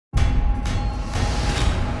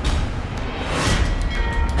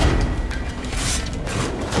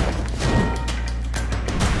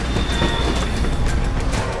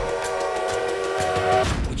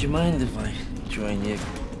mind if I join you?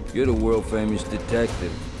 You're the world-famous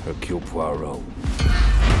detective, Hercule Poirot.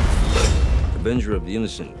 Avenger of the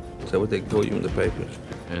innocent. Is that what they call you in the papers?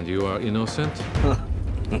 And you are innocent?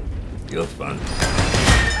 You're fun.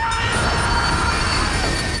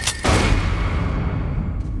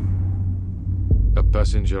 A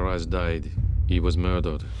passenger has died. He was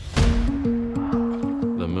murdered.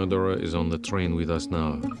 The murderer is on the train with us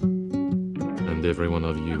now. And every one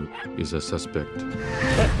of you is a suspect.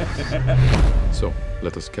 So,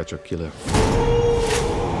 let us catch a killer.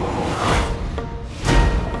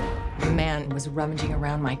 A man was rummaging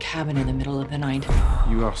around my cabin in the middle of the night.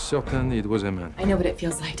 You are certain it was a man? I know what it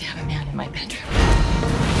feels like to have a man in my bedroom.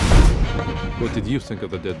 What did you think of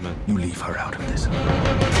the dead man? You leave her out of this.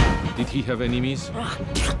 Did he have enemies?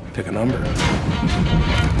 Pick a number.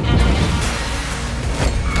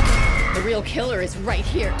 The real killer is right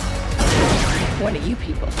here. One of you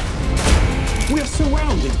people. We're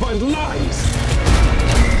surrounded by lies.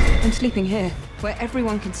 I'm sleeping here, where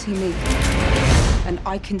everyone can see me. And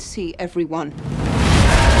I can see everyone.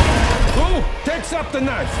 Who takes up the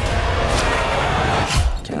knife?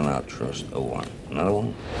 Cannot trust a one. Another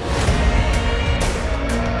one?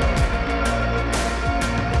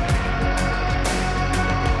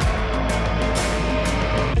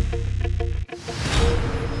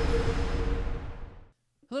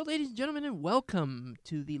 Hello, ladies and gentlemen, and welcome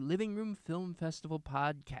to the Living Room Film Festival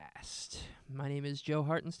podcast. My name is Joe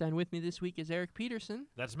Hartenstein. With me this week is Eric Peterson.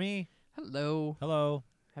 That's me. Hello. Hello.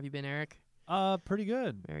 Have you been, Eric? Pretty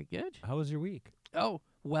good. Very good. How was your week? Oh,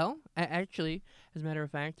 well, actually, as a matter of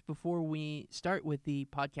fact, before we start with the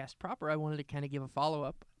podcast proper, I wanted to kind of give a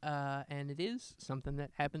follow-up, and it is something that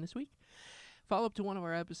happened this week. Follow-up to one of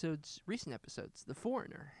our recent episodes, The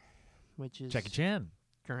Foreigner, which is Jackie Chan.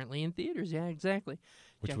 currently in theaters. Yeah, exactly.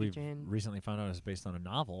 Which Jackie we Chan. recently found out is based on a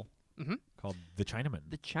novel called The Chinaman.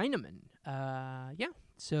 The Chinaman. Yeah.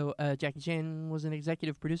 So Jackie Chan was an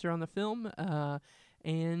executive producer on the film,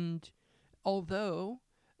 and although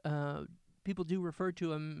people do refer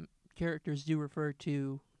to him, characters do refer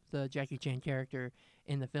to the Jackie Chan character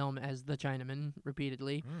in the film as the Chinaman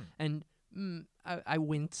repeatedly, and I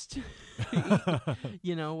winced.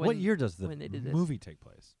 You know, what year does the when they did movie take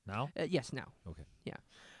place? Now? Yes, now. Okay. Yeah.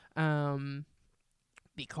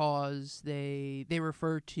 Because they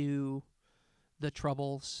refer to the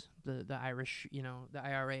Troubles, the Irish, the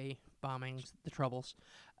IRA bombings, the Troubles,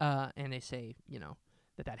 and they say,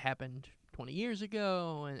 that happened 20 years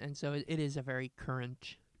ago, and so it is a very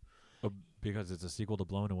current. Oh, because it's a sequel to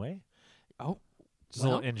Blown Away? Oh. Just a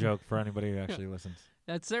little in-joke for anybody who actually listens.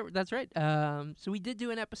 That's right. So we did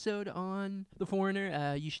do an episode on The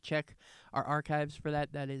Foreigner. You should check our archives for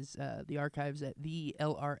that. That is the archives at the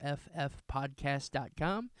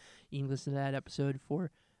LRFFpodcast.com. You can listen to that episode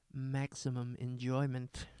for maximum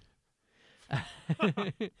enjoyment.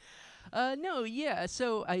 No, yeah.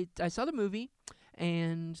 So I saw the movie,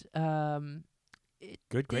 and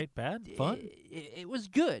Good, great, bad, fun? It was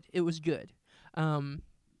good. It was good.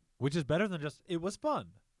 Which is better than just, it was fun.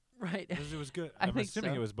 Right. Because it was good. I I'm think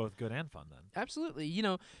assuming so. it was both good and fun then. Absolutely.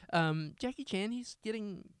 Jackie Chan, he's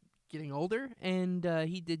getting older, and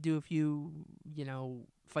he did do a few,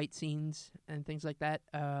 fight scenes and things like that.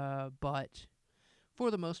 But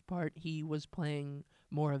for the most part, he was playing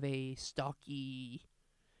more of a stocky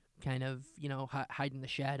kind of, hide in the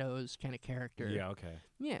shadows kind of character. Yeah, okay.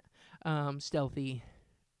 Yeah. Stealthy.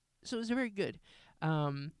 So it was very good.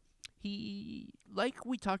 He, like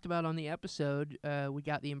we talked about on the episode, we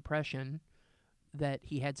got the impression that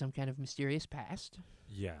he had some kind of mysterious past.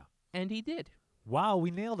 Yeah. And he did. Wow, we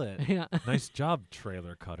nailed it. Yeah. Nice job,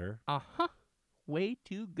 trailer cutter. Uh-huh. Way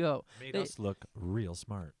to go. Made us look real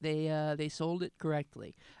smart. They sold it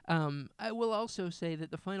correctly. I will also say that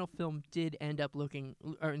the final film did end up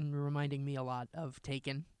reminding me a lot of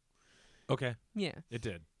Taken. Okay. Yeah. It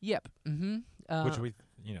did. Yep. Mm-hmm. Which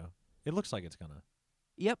it looks like it's gonna.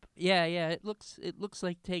 Yep. Yeah. It looks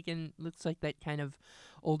like Taken. Looks like that kind of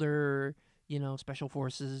older, special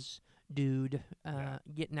forces dude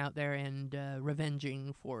getting out there and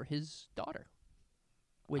revenging for his daughter.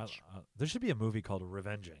 Which there should be a movie called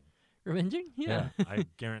Revenging. Revenging? Yeah. I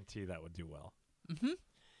guarantee that would do well. Mm-hmm.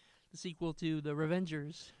 The sequel to The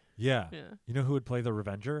Revengers. Yeah. Yeah. You know who would play the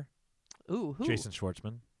Revenger? Ooh, who? Jason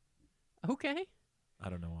Schwartzman. Okay. I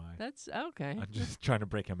don't know why. That's okay. I'm just trying to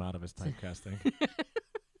break him out of his typecasting.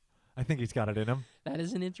 I think he's got it in him. That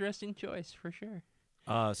is an interesting choice for sure.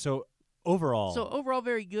 So overall. So overall,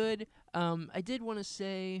 very good. I did want to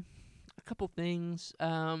say a couple things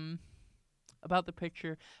about the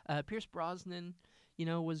picture. Pierce Brosnan,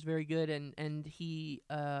 was very good, and he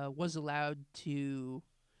was allowed to,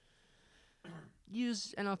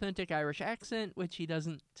 use an authentic Irish accent, which he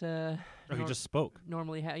doesn't. He just spoke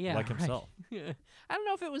normally have. Yeah, like himself. Right. I don't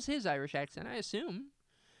know if it was his Irish accent. I assume,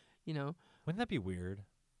 Wouldn't that be weird?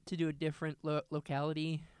 to do a different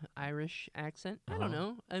locality Irish accent. I don't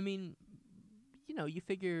know. I mean, you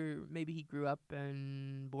figure maybe he grew up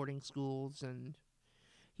in boarding schools and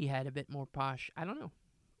he had a bit more posh. I don't know.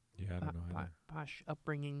 Yeah, I don't know either. Posh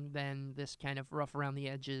upbringing than this kind of rough around the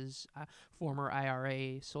edges former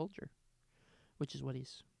IRA soldier, which is what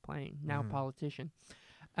he's playing now, politician.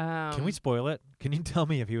 Can we spoil it? Can you tell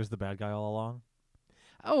me if he was the bad guy all along?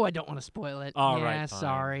 Oh, I don't want to spoil it. All yeah, right, fine.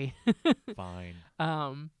 sorry.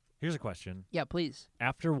 Fine. Here's a question. Yeah, please.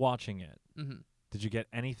 After watching it, Mm-hmm. did you get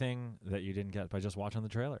anything that you didn't get by just watching the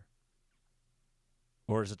trailer?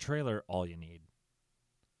 Or is a trailer all you need?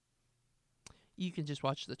 You can just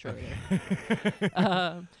watch the trailer.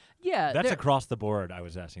 Okay. Yeah, That's across the board. I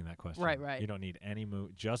was asking that question. Right. You don't need any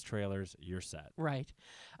just trailers. You're set. right.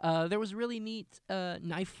 There was a really neat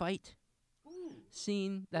knife fight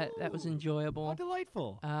scene that was enjoyable. Oh,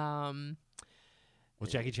 delightful. Was Uh,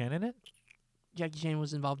 Jackie Chan in it? Jackie Chan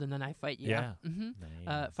was involved in the knife fight. Yeah. Mm-hmm.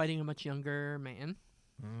 Nice. Fighting a much younger man,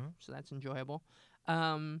 so that's enjoyable.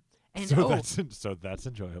 And So that's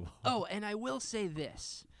enjoyable. Oh, and I will say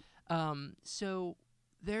this. So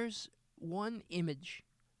there's one image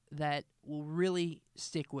that will really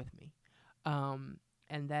stick with me,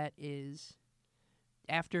 and that is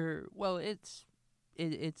after. Well, it's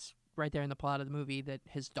right there in the plot of the movie that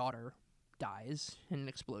his daughter dies in an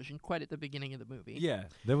explosion, quite at the beginning of the movie. Yeah,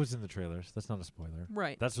 that was in the trailers. That's not a spoiler.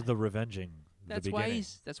 Right. That's the revenging. That's the why beginning.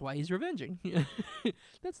 that's why he's revenging.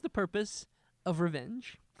 That's the purpose of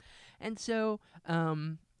revenge. And so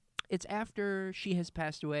it's after she has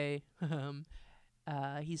passed away.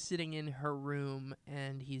 He's sitting in her room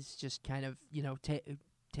and he's just kind of,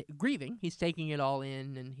 grieving. He's taking it all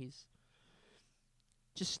in and he's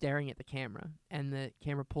just staring at the camera. And the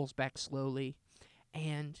camera pulls back slowly.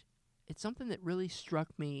 And it's something that really struck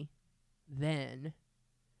me then.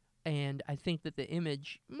 And I think that the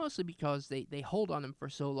image, mostly because they hold on him for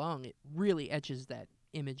so long, it really etches that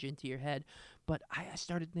image into your head. But I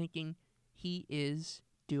started thinking he is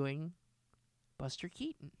doing Buster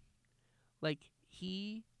Keaton. Like,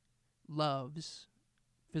 he loves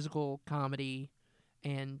physical comedy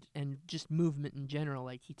and just movement in general.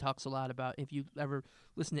 Like, he talks a lot about, if you ever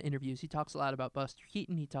listen to interviews, he talks a lot about Buster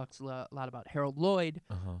Keaton. He talks a lot about Harold Lloyd,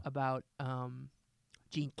 about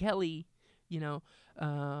Gene Kelly,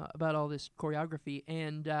 about all this choreography.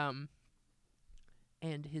 And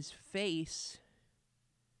his face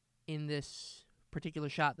in this particular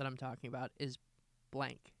shot that I'm talking about is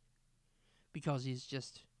blank because he's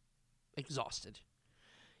just exhausted,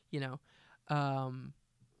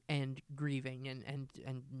 and grieving and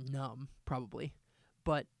numb probably.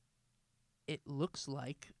 But it looks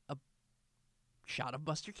like a shot of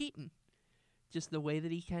Buster Keaton. Just the way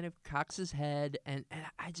that he kind of cocks his head, and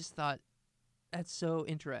I just thought, that's so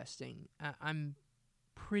interesting. I'm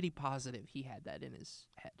pretty positive he had that in his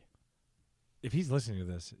head. If he's listening to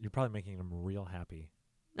this, you're probably making him real happy.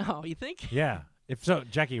 Oh, you think? Yeah. If so,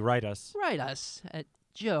 Jackie, write us. Write us at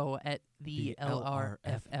Joe at the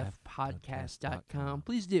LRFFpodcast.com.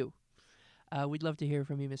 Please do. We'd love to hear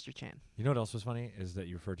from you, Mr. Chan. You know what else was funny is that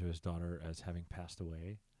you referred to his daughter as having passed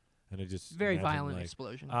away, and it just Very imagine, violent like,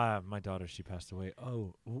 explosion. My daughter, she passed away.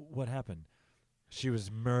 Oh, what happened? She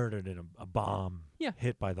was murdered in a bomb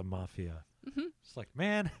hit by the mafia. Mm-hmm. It's like,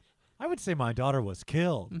 man, I would say my daughter was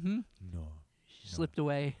killed. Mm-hmm. No. She slipped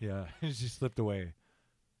away. Yeah, she slipped away,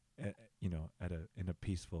 in a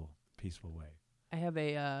peaceful way. I have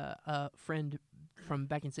a friend from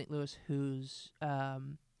back in St. Louis whose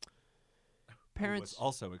parents who was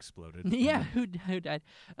also exploded. yeah, who died.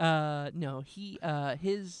 No,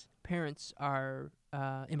 his parents are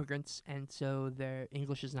immigrants, and so their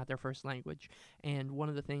English is not their first language. And one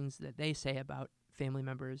of the things that they say about family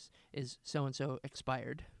members is so and so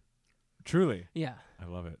expired. Truly. Yeah. I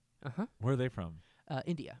love it. Uh-huh. Where are they from?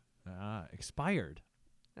 India. Expired.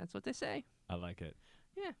 That's what they say. I like it.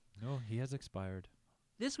 Yeah. No, he has expired.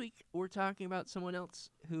 This week, we're talking about someone else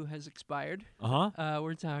who has expired. Uh-huh.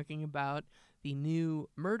 We're talking about the new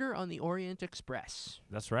Murder on the Orient Express.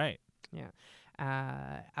 That's right. Yeah.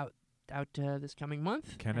 Out this coming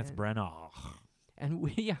month. Kenneth Branagh.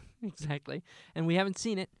 And yeah, exactly. And we haven't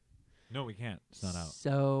seen it. No, we can't. It's not out.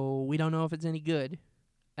 So we don't know if it's any good.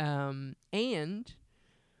 And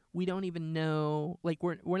we don't even know, like,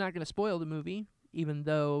 we're not going to spoil the movie, even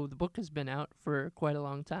though the book has been out for quite a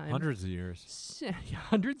long time. Hundreds of years.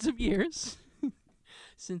 Hundreds of years.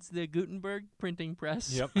 since the Gutenberg printing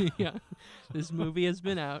press. Yep. Yeah, this movie has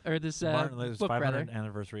been out, or this Martin Luther's book 500th rather.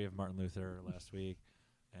 anniversary of Martin Luther last week,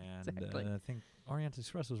 and Exactly. I think Orient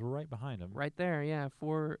Express was right behind him. Right there, yeah,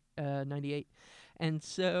 498, and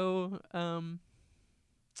so we're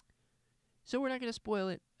not going to spoil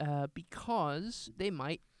it because they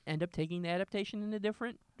might end up taking the adaptation in a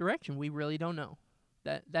different direction. We really don't know.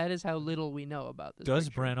 That is how little we know about this. Does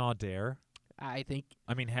picture. Branagh dare? I think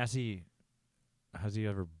I mean, has he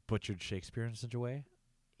ever butchered Shakespeare in such a way?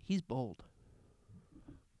 he's bold.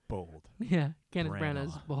 Bold. Yeah, Kenneth Branagh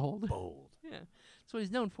is Branagh. bold. Bold. Yeah, that's what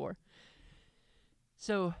he's known for.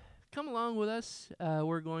 So come along with us.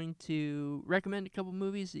 We're going to recommend a couple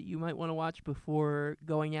movies that you might want to watch before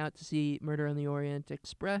going out to see Murder on the Orient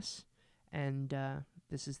Express. And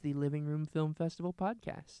this is the Living Room Film Festival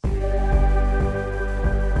podcast.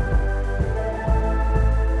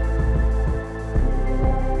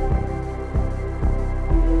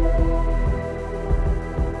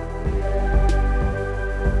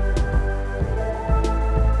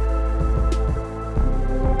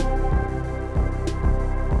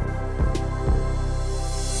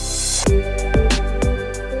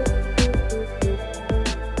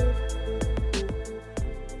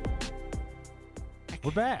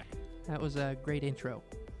 We're back. That was a great intro.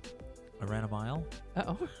 I ran a mile.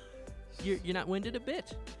 Uh-oh. You're not winded a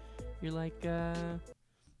bit. You're like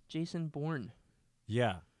Jason Bourne.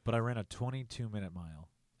 Yeah, but I ran a 22-minute mile.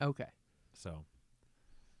 Okay. So,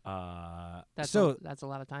 That's a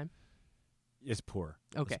lot of time. It's poor.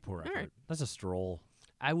 Okay. It's poor All effort. right. That's a stroll.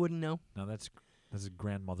 I wouldn't know. No, that's a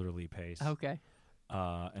grandmotherly pace. Okay.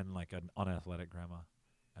 And like an unathletic grandma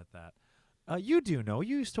at that. You do know.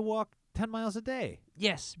 You used to walk 10 miles a day.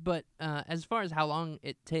 Yes, but as far as how long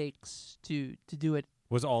it takes to do it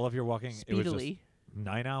Was all of your walking? It was speedily. just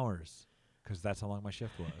 9 hours, because that's how long my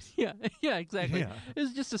shift was. Yeah, exactly. Yeah. It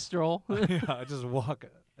was just a stroll. Yeah, I just walk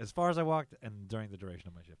as far as I walked and during the duration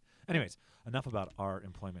of my shift. Anyways, enough about our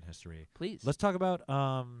employment history. Please. Let's talk about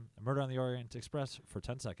Murder on the Orient Express for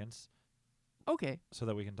 10 seconds Okay. so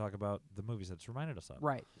that we can talk about the movies that's reminded us of.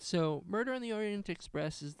 Right. So, Murder on the Orient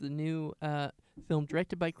Express is the new film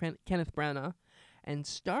directed by Kenneth Branagh and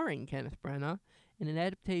starring Kenneth Branagh in an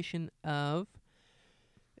adaptation of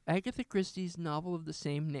Agatha Christie's novel of the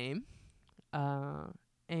same name.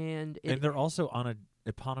 And they're also on an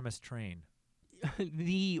eponymous train.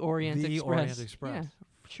 the Orient The Express. Orient Express. Yeah,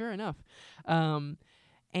 sure enough. And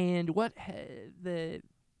what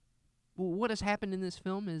has happened in this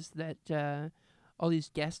film is that all these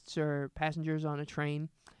guests are passengers on a train.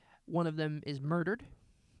 One of them is murdered,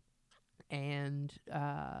 and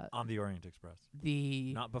On the Orient Express.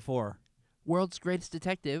 the Not before. world's greatest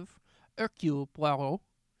detective, Hercule Poirot,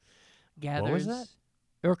 gathers. that?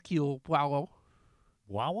 Hercule Poirot.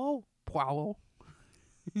 Wow. Poirot.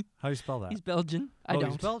 How do you spell that? He's Belgian. I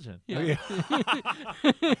don't. He's Belgian. Yeah. Oh,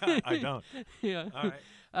 yeah. I don't. Yeah. All right.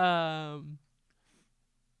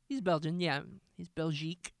 He's Belgian. Yeah, he's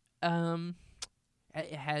Belgique. He's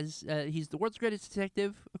the world's greatest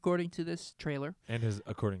detective according to this trailer, And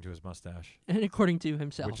according to his mustache, and according to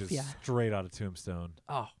himself. which is Yeah. straight out of Tombstone.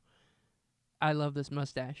 Oh, I love this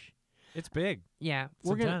mustache. It's big. Yeah, It's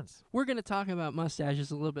intense. we're gonna talk about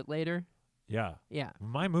mustaches a little bit later. Yeah. Yeah.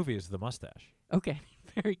 My movie is The Mustache. Okay.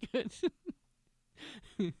 Very good.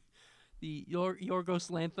 The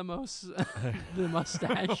Yorgos Lanthimos, the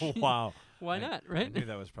mustache. Wow. Why I- not? I Right? knew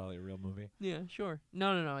that was probably a real movie. Yeah, sure.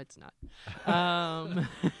 No, it's not.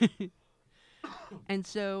 And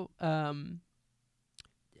so,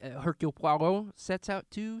 Hercule Poirot sets out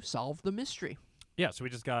to solve the mystery. Yeah, so we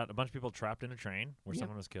just got a bunch of people trapped in a train where Yeah.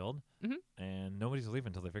 someone was killed, Mhm. and nobody's leaving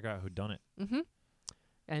until they figure out who done it. Mm-hmm.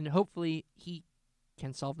 And hopefully he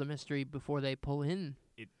can solve the mystery before they pull in.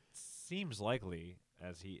 It seems likely,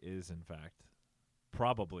 as he is, in fact,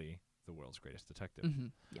 probably the world's greatest detective. Mm-hmm.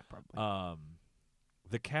 Yeah, probably.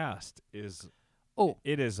 The cast is... Oh,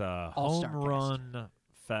 It is a All-star home cast. run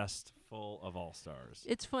fest full of all-stars.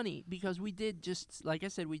 it's funny because we did just, like I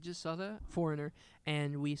said, we just saw The Foreigner,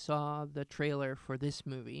 and we saw the trailer for this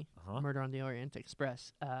movie, Uh-huh. Murder on the Orient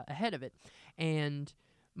Express, ahead of it. And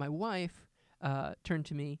my wife turned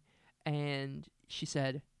to me and she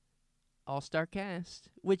said, all-star cast,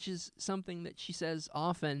 which is something that she says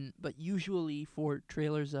often, but usually for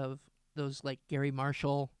trailers of those like Gary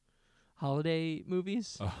Marshall holiday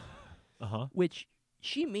movies, Uh-huh. which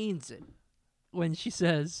she means it when she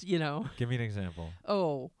says, Give me an example.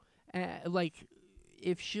 like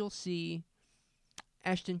if she'll see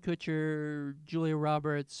Ashton Kutcher, Julia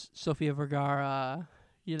Roberts, Sofia Vergara,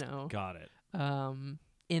 Got it.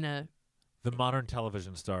 in a The modern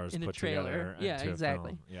television stars In a put trailer. together Yeah, into a exactly.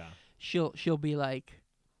 film. Yeah. she'll be like,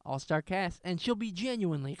 all-star cast, and she'll be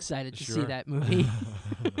genuinely excited to see Sure. that movie.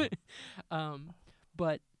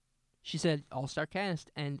 But she said all-star cast,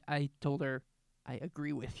 and I told her I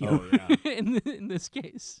agree with you Oh, yeah. in this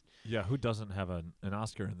case. Yeah, who doesn't have an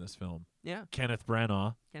Oscar in this film? Yeah, Kenneth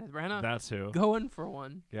Branagh. Kenneth Branagh That's who. going for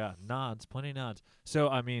one. Yeah, nods, plenty of nods. So,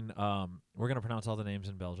 I mean, we're going to pronounce all the names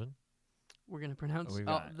in Belgian. We're gonna pronounce We've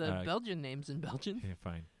all got, the Belgian names in Belgian. Yeah,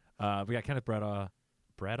 fine. We got Kenneth Branagh,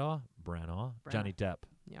 Johnny Depp.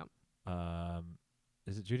 Yep.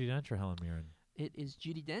 Is it Judi Dench or Helen Mirren? It is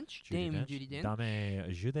Judi Dench, Judi Dame Dench? Judi Dench. Dame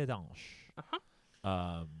Judi Dench.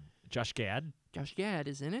 Uh-huh. Josh Gad. Josh Gad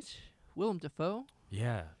is in it. Willem Dafoe.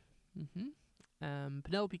 Yeah. Mm-hmm.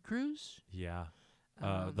 Penelope Cruz. Yeah.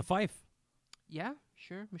 The Fife. Yeah,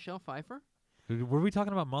 sure. Michelle Pfeiffer. Were we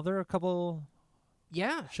talking about Mother a couple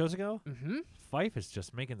Yeah. shows ago? Mm-hmm. Fife is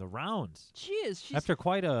just making the rounds. She is. She's After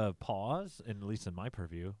quite a pause, at least in my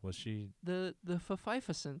purview, was she the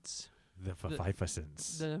Pfeifficence. the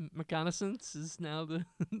Pfeifficence? The reconnaissance is now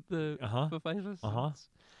the Uh-huh. Pfeifficence. Uh-huh.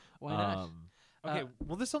 Why not? Okay,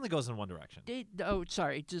 well, this only goes in one direction.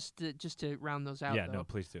 Sorry. Just to round those out. Yeah, though. no,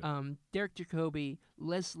 please do. Derek Jacobi,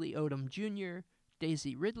 Leslie Odom Jr.,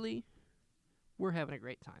 Daisy Ridley. We're having a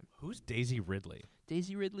great time. Who's Daisy Ridley?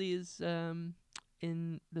 Daisy Ridley is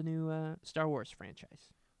in the new Star Wars franchise.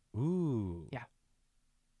 Ooh. Yeah.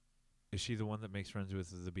 Is she the one that makes friends with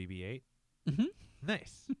the BB-8? Mm-hmm.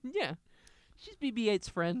 Nice. Yeah. She's BB-8's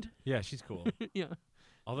friend. Yeah, she's cool. Yeah.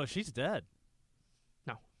 Although she's dead.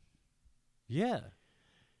 No. Yeah.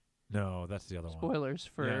 No, that's the other one. Spoilers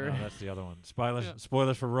for... Yeah, no, that's the other one. Spoilers. Yeah.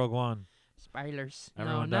 Spoilers for Rogue One. Spoilers.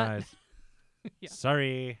 Everyone no, dies. Yeah.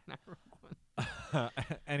 Sorry. Not Rogue One.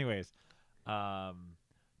 Anyways,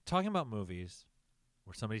 talking about movies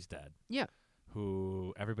where somebody's dead. Yeah.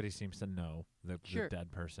 Who everybody seems to know the Sure.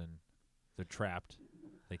 dead person. They're trapped.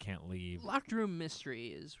 They can't leave. Locked room mystery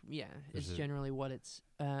is Is it- generally what it's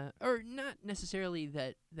or not necessarily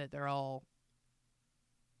that they're all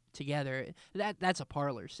together. That's a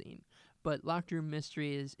parlor scene. But locked room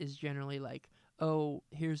mystery is generally like, oh,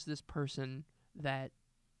 here's this person that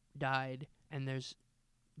died and there's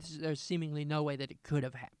seemingly no way that it could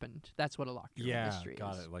have happened. That's what a locked room mystery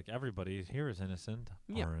got is. it. Like everybody here is innocent,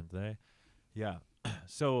 Yeah. aren't they? Yeah.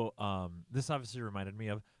 So this obviously reminded me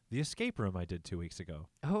of the escape room I did 2 weeks ago.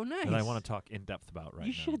 Oh, nice. That I want to talk in depth about right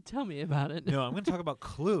You now. should tell me about it. No, I'm going to talk about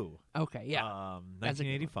Clue. Okay, yeah. That's a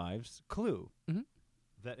good one. 1985's Clue. Mhm.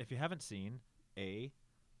 That if you haven't seen,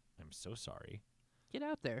 I'm so sorry. Get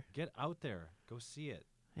out there. Get out there. Go see it.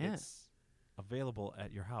 Yeah. It's available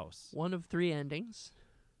at your house. One of 3 endings.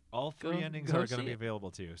 All 3 Go- endings go are going see to be it.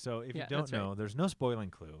 available to you. So if Yeah, you don't that's right. know, there's no spoiling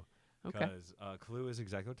Clue. Okay. Because Clue is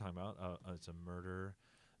exactly what I'm talking about. It's a murder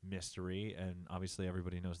mystery, and obviously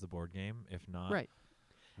everybody knows the board game. If not, Right.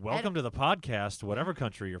 welcome to the podcast, whatever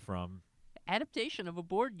country you're from. Adaptation of a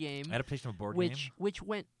board game. Adaptation of a board which game. which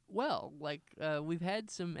went well. Like we've had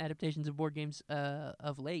some adaptations of board games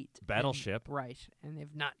of late. and- Battleship. right, and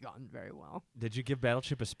they've not gone very well. Did you give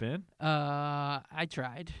Battleship a spin? I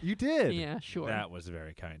tried. You did. Yeah, sure. That was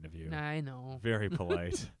very kind of you. I know. Very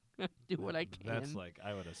polite. Do what I can. That's like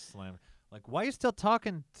I would have slammed. Like, why are you still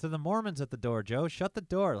talking to the Mormons at the door, Joe? Shut the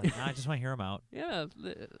door. Like, nah, I just want to hear them out. Yeah,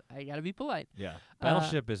 I gotta be polite. Yeah.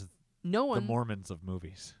 Battleship is No the one. Mormons of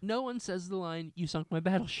movies. No one says the line, "You sunk my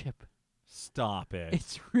battleship." Stop it.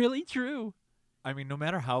 It's really true. I mean, no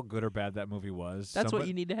matter how good or bad that movie was, That's what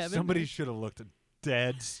you need to have in somebody there. should have looked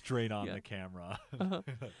dead straight on Yeah. the camera. Uh-huh.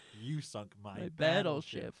 You sunk my My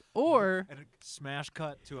battleship. Or And a smash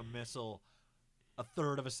cut to a missile a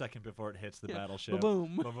third of a second before it hits the battleship.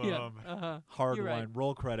 boom. Ba-boom. Yeah. Uh-huh. Hard You're line. right.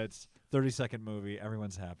 Roll credits. 30-second movie.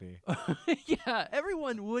 Everyone's happy. Yeah,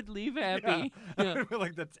 everyone would leave happy. Yeah.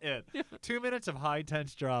 Like, that's it. 2 minutes of high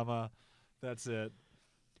tense drama. That's it.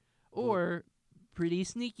 Or pretty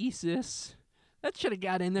sneaky, sis. That should have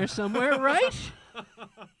got in there somewhere, right?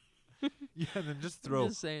 Yeah, and then just throw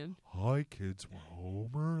Just saying. "Hi kids, we're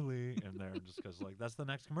home early" in there, just because like that's the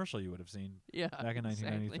next commercial you would have seen Yeah. back in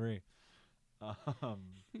exactly. 1993.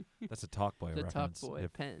 That's a Talk Boy The reference. Talk Boy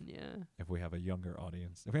if, pen, yeah. if we have a younger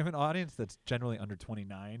audience, if we have an audience that's generally under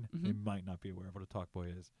 29, they Mhm. might not be aware of what a Talk Boy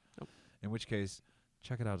is. Nope. In which case,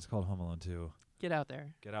 check it out. It's called Home Alone 2. Get out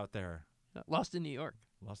there. Get out there. Lost in New York.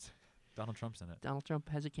 Lost. Donald Trump's in it. Donald Trump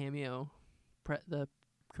has a cameo. The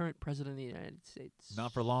current president of the United States.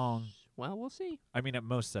 Not for long. Well, we'll see. I mean, at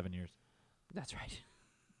most 7 years. That's right.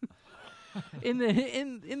 in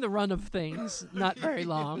the run of things, not very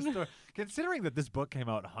long. Considering that this book came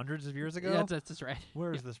out hundreds of years ago, Yeah, that's right.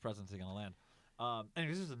 where is this presidency going to land?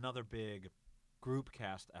 Anyways, this is another big group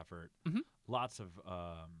cast effort. Mhm. Lots of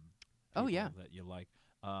Oh, people yeah. that you like.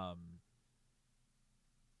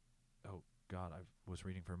 oh God, I was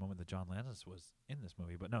reading for a moment that John Landis was in this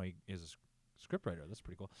movie, but no, he is a scriptwriter. That's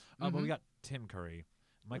pretty cool. But we got Tim Curry,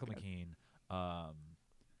 Michael McKean,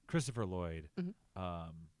 Christopher Lloyd,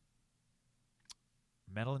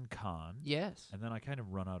 Madeline Kahn. Yes. And then I kind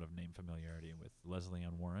of run out of name familiarity with Leslie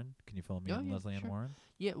Ann Warren. Can you fill me in, yeah, Leslie Ann sure. Warren?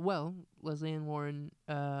 Yeah, well, Leslie Ann Warren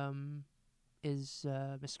is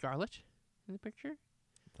Miss Scarlet in the picture.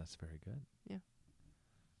 That's very good. Yeah.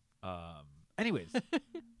 Anyways,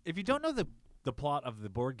 if you don't know the plot of the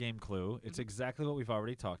board game Clue, it's exactly what we've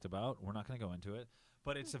already talked about. We're not going to go into it,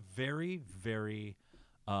 but it's a very, very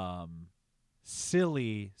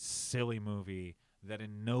silly movie that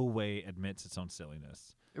in no way admits its own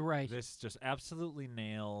silliness. Right. This just absolutely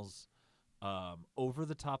nails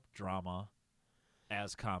over-the-top drama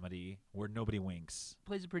as comedy where nobody winks.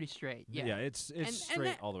 Plays it pretty straight. Yeah. Yeah, it's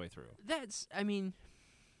straight all the way through. That's, I mean...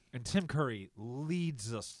 And Tim Curry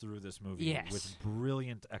leads us through this movie Yes. with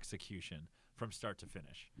brilliant execution from start to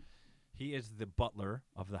finish. He is the butler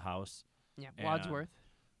of the house. Yeah, and, Wadsworth.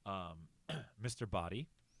 Mr. Body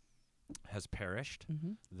has perished.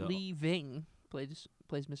 The- Lee Ving plays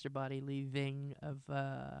Mr. Body. Lee Ving of,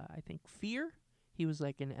 I think, Fear. He was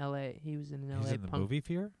like in L.A. He was in an He's L.A. in the punk movie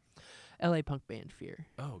Fear? L.A. punk band Fear.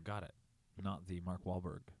 Oh, got it. Not the Mark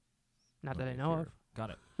Wahlberg. Not that I movie know Fear. of. Got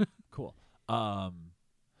it. Cool.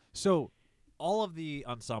 So all of the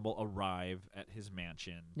ensemble arrive at his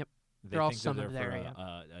mansion. Yep. They They're all think they're summoned there there,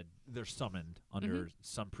 for they're summoned under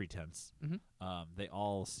some pretense. They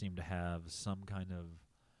all seem to have some kind of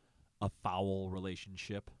a foul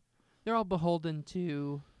relationship. They're all beholden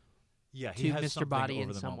to... Yeah, to he has Mr. something Body over in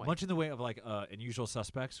them some all. way. Much in the way of like in Usual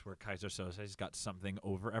Suspects, where Kaiser Soze's got something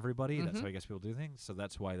over everybody. That's how I guess people do things. So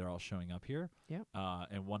that's why they're all showing up here. Yep.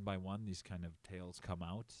 And one by one, these kind of tales come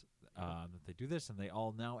out that they do this, and they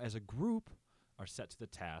all now, as a group, are set to the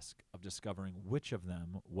task of discovering which of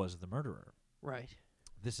them was the murderer. Right.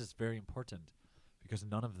 This is very important because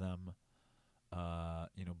none of them,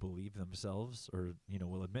 believe themselves or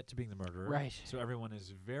will admit to being the murderer. Right. So everyone is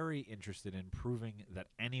very interested in proving that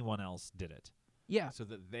anyone else did it. Yeah. So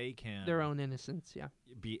that they can Their own innocence, yeah.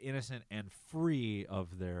 be innocent and free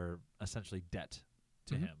of their essentially debt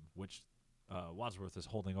to him, which Wadsworth is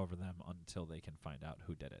holding over them until they can find out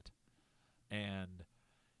who did it. And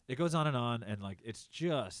it goes on, and like it's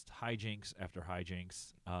just hijinks after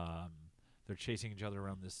hijinks. They're chasing each other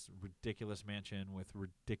around this ridiculous mansion with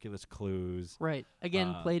ridiculous clues. Right.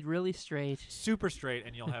 Again, played really straight. Super straight,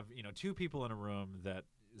 and you'll have two people in a room that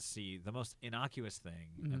see the most innocuous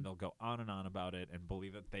thing, and they'll go on and on about it and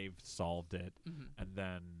believe that they've solved it, and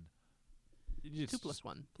then 2 plus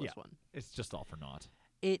 1 plus 1. It's just all for naught.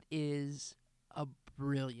 It is a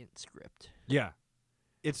brilliant script. Yeah,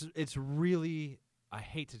 it's really. I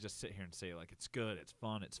hate to just sit here and say like it's good, it's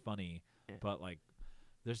fun, it's funny, but like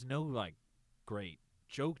there's no like great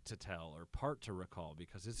joke to tell or part to recall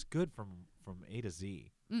because it's good from A to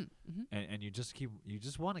Z, and you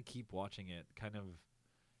just want to keep watching it, kind of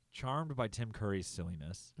charmed by Tim Curry's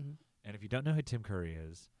silliness. And if you don't know who Tim Curry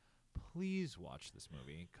is, please watch this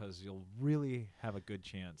movie because you'll really have a good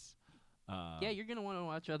chance. Yeah, you're gonna want to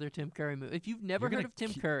watch other Tim Curry movies. If you've never heard of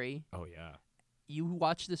Tim Curry, oh yeah, you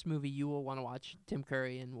watch this movie, you will want to watch Tim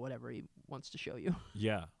Curry and whatever he wants to show you.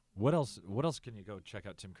 Yeah. What else can you go check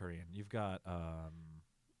out Tim Curry in? You've got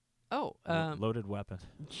Loaded Weapon.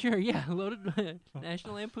 Sure, yeah.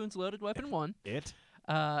 National Lampoon's Loaded Weapon 1. It,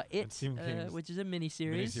 which is a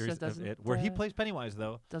miniseries. So of It, where he plays Pennywise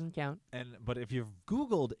though. Doesn't count. But if you've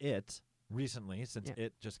Googled It recently, since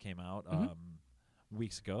It just came out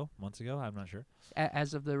months ago, I'm not sure.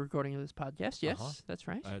 As of the recording of this podcast, yes, that's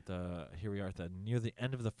right. Here we are near the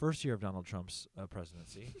end of the first year of Donald Trump's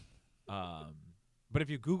presidency. But if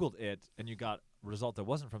you Googled It and you got a result that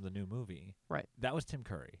wasn't from the new movie, right? That was Tim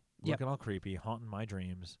Curry, looking all creepy, haunting my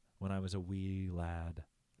dreams when I was a wee lad.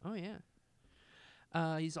 Oh yeah.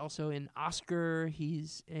 He's also in Oscar.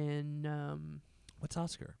 He's in what's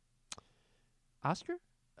Oscar? Oscar?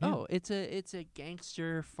 Yeah. Oh, it's a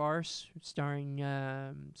gangster farce starring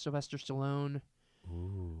Sylvester Stallone.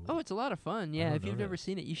 Ooh. Oh, it's a lot of fun. Yeah, if you've never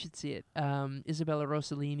seen it, you should see it. Isabella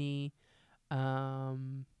Rossellini. Yeah.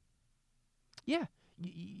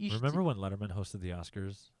 You remember when Letterman hosted the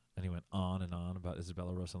Oscars and he went on and on about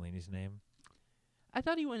Isabella Rossellini's name? I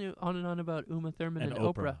thought he went on and on about Uma Thurman and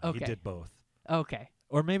Oprah. Okay. He did both. Okay.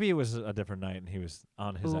 Or maybe it was a different night and he was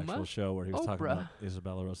on his Uma? actual show where he was talking Oprah. about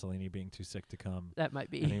Isabella Rossellini being too sick to come. That might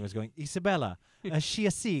be. And he was going, Isabella, she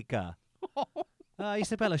is sick.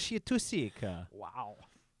 Isabella, she is too sick. Wow.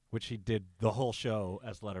 Which he did the whole show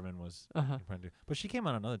as Letterman was in front of. But she came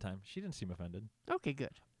on another time. She didn't seem offended. Okay,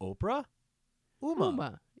 good. Oprah?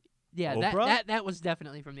 Uma. Yeah, Oprah? that was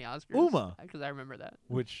definitely from the Oscars. Uma. Because I remember that.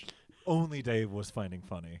 which only Dave was finding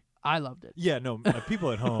funny. I loved it. Yeah, no,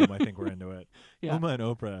 people at home, I think, were into it. Yeah. Uma and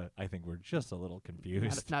Oprah, I think, were just a little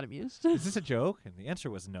confused. Not amused. Is this a joke? And the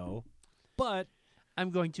answer was no. But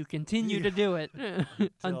I'm going to continue to do it Until-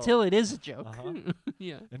 until it is a joke. Uh-huh.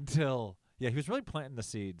 Yeah. he was really planting the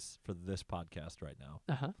seeds for this podcast right now.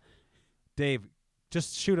 Uh-huh. Dave,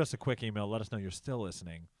 just shoot us a quick email. Let us know you're still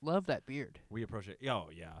listening. Love that beard. We approach it. Oh,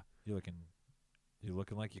 yeah. You're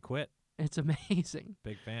looking like you quit. It's amazing.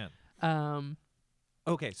 Big fan. Um,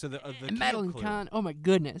 Okay, so the and Madeline Kahn, oh my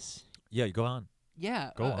goodness. Yeah, go on. Yeah.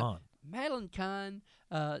 Go on. Madeline Kahn,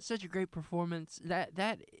 such a great performance.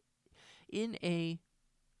 That in a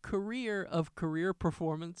career of career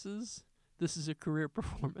performances, this is a career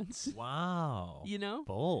performance. Wow. You know?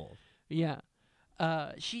 Bold. Yeah.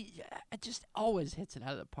 She just always hits it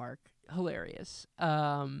out of the park. Hilarious.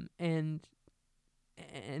 And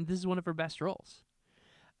this is one of her best roles.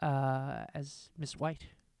 As Miss White.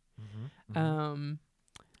 Mm-hmm.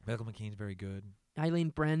 Michael McKean's very good. Eileen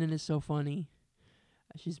Brennan is so funny.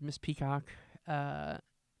 She's Miss Peacock.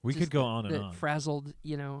 We just could go on and the on. frazzled,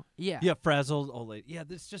 Yeah. Yeah, frazzled old lady. Yeah,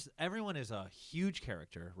 this just everyone is a huge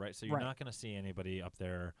character, right? So you're Right. not going to see anybody up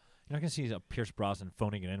there. You're not going to see Pierce Brosnan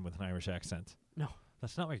phoning it in with an Irish accent. No.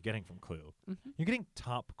 That's not what you're getting from Clue. Mm-hmm. You're getting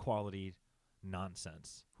top quality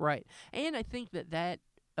nonsense. Right. And I think that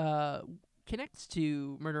connects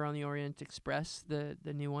to Murder on the Orient Express, the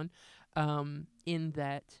new one, in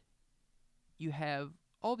that you have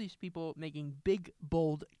all these people making big,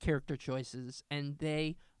 bold character choices, and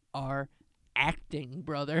they are acting,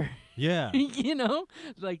 brother. Yeah. You know?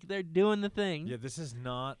 Like, they're doing the thing. Yeah, this is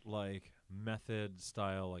not like method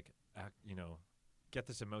style, like, get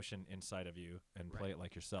this emotion inside of you and play it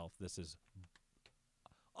like yourself. This is,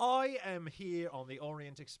 I am here on the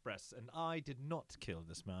Orient Express, and I did not kill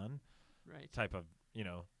this man. Right. Type of,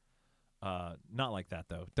 not like that,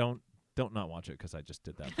 though. Don't not watch it because I just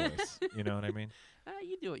did that voice. You know what I mean?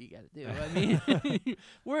 You do what you got to do. I mean,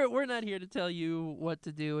 we're not here to tell you what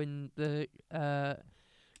to do in the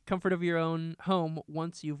comfort of your own home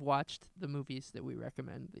once you've watched the movies that we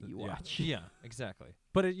recommend that you watch. Yeah, exactly.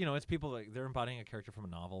 But it's people like they're embodying a character from a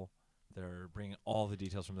novel. They're bringing all the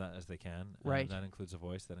details from that as they can. Right. And that includes a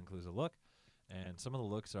voice. That includes a look. And some of the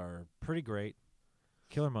looks are pretty great.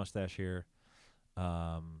 Killer mustache here.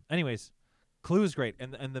 Anyways, Clue is great.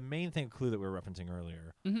 And the main thing Clue that we were referencing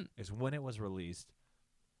earlier is when it was released.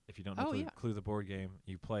 If you don't know Clue the board game,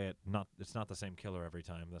 you play it. It's not the same killer every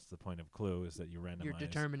time. That's the point of Clue, is that you randomize. You're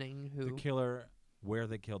determining who the killer, where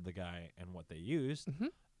they killed the guy, and what they used.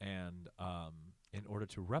 And in order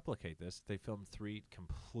to replicate this, they filmed 3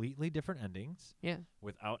 completely different endings. Yeah.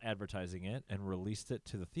 Without advertising it, and released it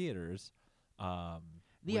to the theaters.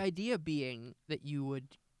 The idea being that you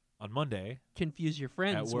would on Monday confuse your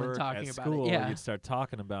friends at work, when talking at about school, it. Yeah. you'd start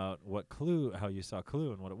talking about how you saw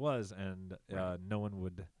Clue and what it was, and no one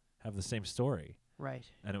would have the same story. Right.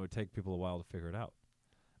 And it would take people a while to figure it out.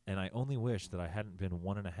 And I only wish that I hadn't been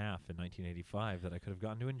 1.5 in 1985 that I could have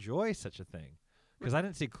gotten to enjoy such a thing. Because I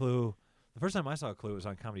didn't see Clue. The first time I saw Clue was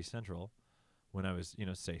on Comedy Central when I was,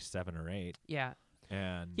 say 7 or 8. Yeah.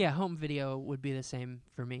 And home video would be the same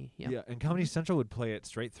for me. Yeah. Yeah, and Comedy Central would play it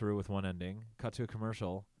straight through with one ending, cut to a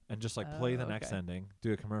commercial, and just play the next ending,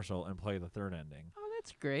 do a commercial, and play the third ending. Oh,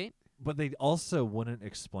 that's great. But they also wouldn't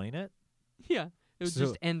explain it. Yeah. It would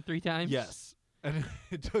just end 3 times. Yes. And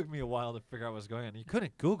it took me a while to figure out what was going on. You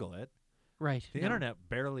couldn't Google it. Right. The internet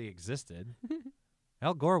barely existed.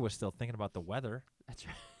 Al Gore was still thinking about the weather. That's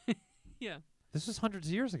right. Yeah. This was hundreds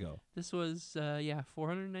of years ago. This was,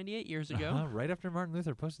 498 years ago. Right after Martin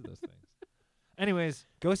Luther posted those things. Anyways,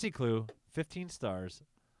 go see Clue. 15 stars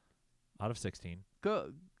out of 16.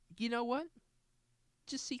 Go. You know what?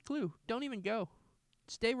 Just see Clue. Don't even go.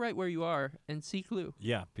 Stay right where you are and see Clue.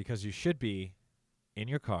 Yeah, because you should be in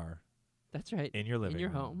your car. That's right. In your living in your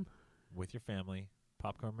room. home. With your family.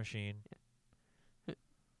 Popcorn machine. Yeah.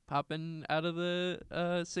 Popping out of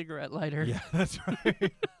the cigarette lighter. Yeah, that's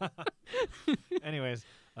right. Anyways,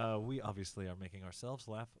 we obviously are making ourselves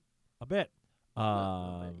laugh a bit.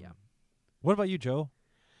 A bit, yeah. What about you, Joe?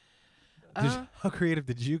 How creative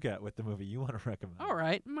did you get with the movie you want to recommend? All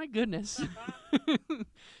right. My goodness.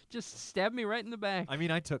 Just stab me right in the back. I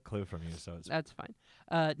mean, I took Clue from you, so it's... That's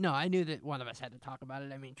fine. No, I knew that one of us had to talk about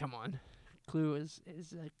it. I mean, come on. Clue is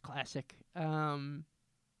a classic.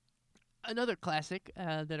 Another classic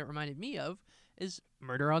that it reminded me of is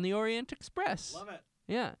Murder on the Orient Express. Love it.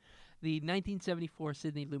 Yeah. The 1974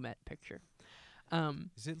 Sidney Lumet picture.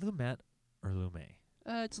 Is it Lumet or Lumet?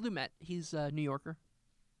 It's Lumet. He's a New Yorker.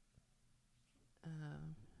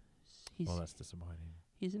 He's Well, that's disappointing.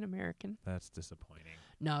 he's an American. That's disappointing.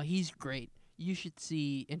 No, he's great. You should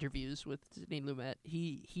see interviews with Sidney Lumet.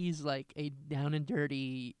 He's like a down and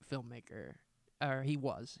dirty filmmaker, or he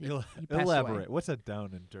was. He passed Elaborate. away. What's a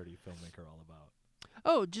down and dirty filmmaker all about?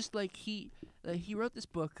 Oh, just like he wrote this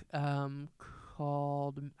book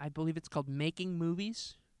called, I believe it's called Making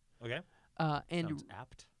Movies. Okay. And Sounds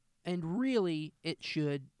apt. and really it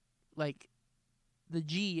should, like, the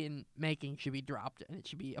G in making should be dropped and it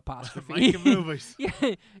should be apostrophe. Making movies. Yeah,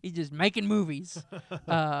 he's just making movies.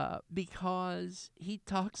 Because he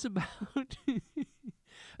talks about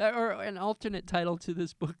or an alternate title to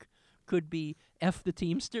this book could be F the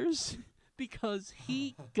Teamsters. Because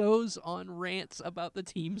he goes on rants about the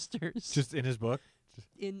Teamsters. Just in his book?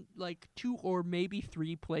 In like 2 or maybe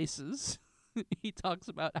 3 places. He talks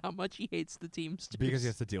about how much he hates the Teamsters. Because he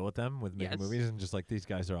has to deal with them with making Yes. movies and just like these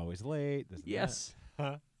guys are always late. This and Yes.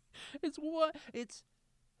 that. It's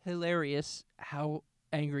hilarious how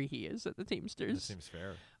angry he is at the Teamsters. That seems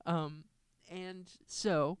fair. And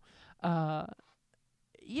so,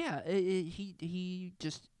 yeah, he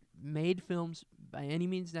just made films by any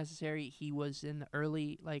means necessary. He was in the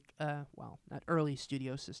early, not early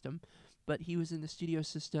studio system, but he was in the studio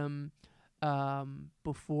system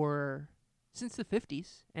before, since the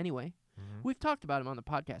 50s, anyway. Mhm. We've talked about him on the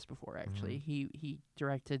podcast before, actually. He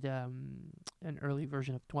directed an early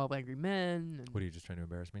version of 12 Angry Men. And What, are you just trying to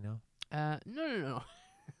embarrass me now? no.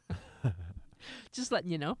 Just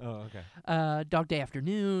letting you know. Oh, okay. Dog Day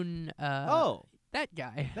Afternoon. That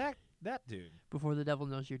guy. That dude. Before the Devil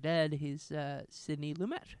Knows You're Dead, he's Sidney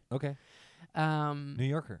Lumet. Okay. New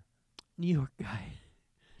Yorker. New York guy.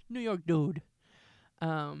 New York dude.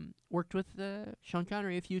 Worked with Sean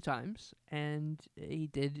Connery a few times, and he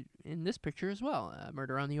did in this picture as well,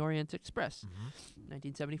 Murder on the Orient Express,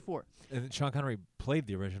 1974. And then Sean Connery played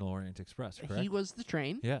the original Orient Express, correct? He was the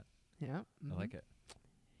train. Yeah. Yeah. I like it.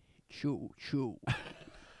 Choo.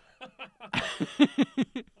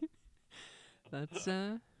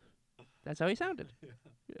 That's how he sounded.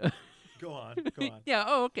 Go on. Yeah.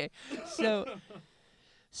 Oh, okay.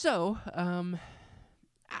 So,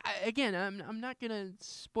 again, I'm not gonna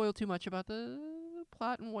spoil too much about the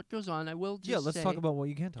plot and what goes on. I will just let's say, talk about what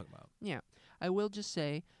you can talk about. Yeah, I will just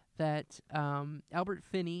say that Albert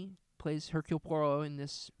Finney plays Hercule Poirot in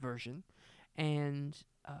this version, and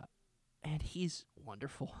he's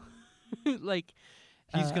wonderful. Like,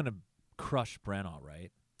 He's gonna crush Branagh,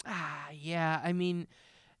 right? Yeah. I mean,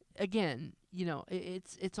 again,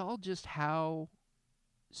 it's all just how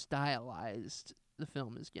stylized the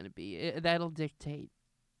film is going to be. That'll dictate.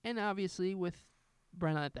 And obviously, with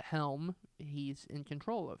Branagh at the helm, he's in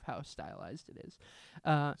control of how stylized it is.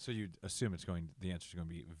 So you assume the answer's going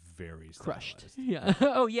to be very Crushed. stylized. Yeah.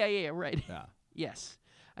 Oh, yeah, right. Yeah. Yes,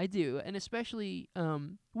 I do. And especially,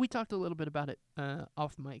 we talked a little bit about it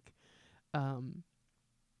off mic.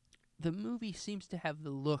 The movie seems to have the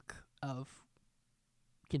look of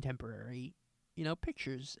contemporary,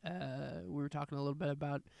 pictures. We were talking a little bit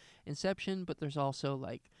about Inception, but there's also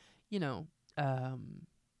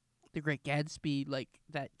The Great Gatsby, like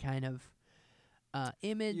that kind of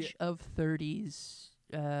image of 30s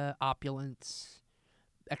opulence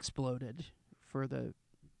exploded for the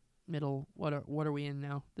middle. What are we in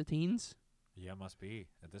now? The teens? Yeah, must be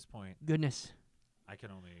at this point. Goodness, I can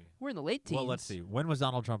only. we're in the late teens. Well, let's see. When was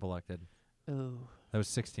Donald Trump elected? Oh, That was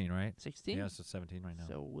 16, right? 16. Yeah, so 17 right now.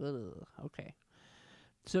 So okay.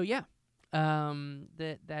 So yeah,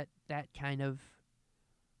 that kind of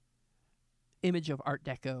image of Art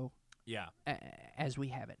Deco, Yeah. as we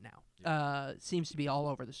have it now, seems to be all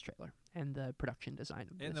over this trailer and the production design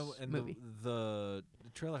of this movie. The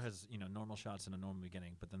trailer has normal shots and a normal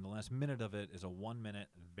beginning, but then the last minute of it is a 1 minute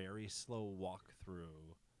very slow walk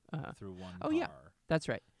through one car. Yeah, that's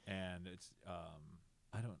right. And it's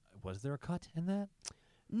was there a cut in that?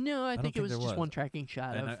 No, I don't think it think was there just was. one tracking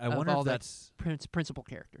shot And of, I of wonder all if the that's principal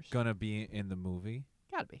characters. gonna be in the movie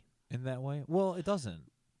Gotta be. in that way. Well, it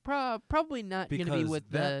doesn't. Probably not going Because to be with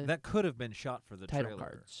the that could have been shot for the title trailer.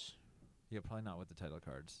 cards. Yeah, probably not with the title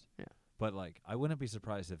cards. Yeah. But I wouldn't be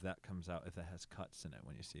surprised if that comes out, if that has cuts in it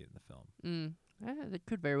when you see it in the film. That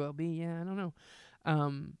could very well be. Yeah, I don't know.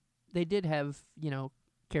 They did have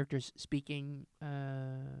characters speaking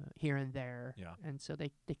here and there. Yeah. And so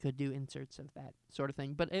they could do inserts of that sort of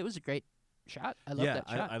thing. But it was a great shot. I love that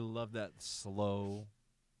shot. I love that slow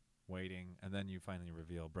waiting, and then you finally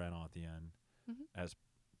reveal Branagh at the end as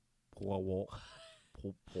Poirot.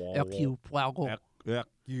 Hercule Poirot.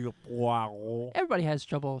 Hercule Poirot. Everybody has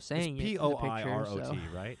trouble saying It's it. in the picture, P-O-I-R-O-T,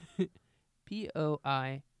 so. right?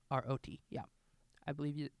 P-O-I-R-O-T. Yeah, I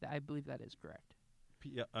believe that is correct.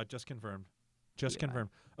 Just confirmed. Just confirmed.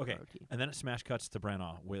 Okay, R-O-T. and then it smash cuts to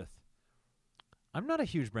Branagh with. I'm not a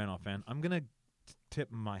huge Branagh fan. I'm gonna tip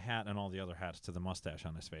my hat and all the other hats to the mustache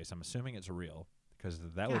on his face. I'm assuming it's real because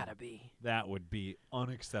that would be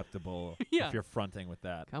unacceptable Yeah. if you're fronting with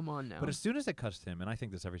that. Come on now. But as soon as it cuts to him, and I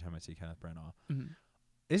think this every time I see Kenneth Branagh, Mhm.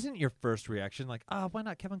 isn't your first reaction like, why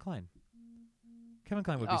not Kevin Kline? Kevin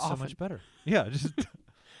Kline would be so Often. much better. Yeah, just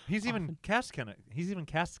he's even cast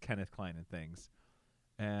Kenneth Kline in things.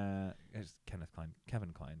 It's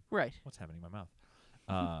Kevin Kline. Right. What's happening in my mouth?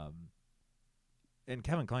 And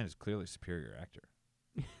Kevin Kline is clearly a superior actor.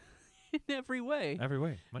 In every way. Every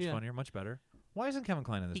way. Much Yeah. funnier, much better. Why isn't Kevin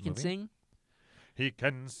Kline in this He can movie? sing. He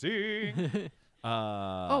can sing.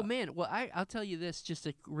 Oh man, well I'll tell you this, just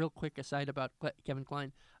a real quick aside about Kevin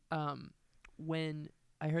Kline. When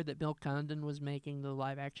I heard that Bill Condon was making the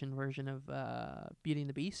live action version of Beauty and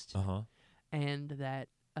the Beast, Uh-huh. and that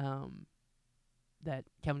that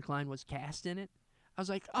Kevin Kline was cast in it, I was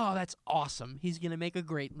like, oh, that's awesome. He's gonna make a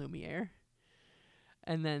great Lumiere.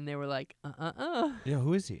 And then they were like, Yeah,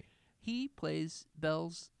 who is he? He plays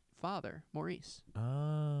Belle's father, Maurice.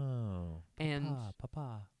 Oh. And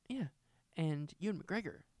Papa. yeah, and Ewan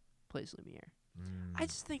McGregor plays Lumiere. Mm. I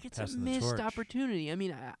just think it's a Passing the missed torch. opportunity. I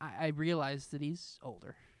mean, I realize that he's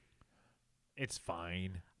older. It's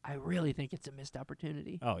fine. I really think it's a missed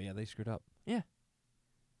opportunity. Oh, yeah, they screwed up. Yeah.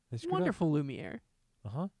 They screwed Wonderful Lumiere.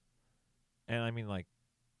 up. Uh-huh. And I mean, like,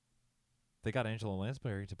 they got Angela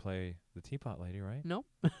Lansbury to play the teapot lady, right? Nope.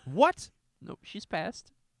 What? Nope, she's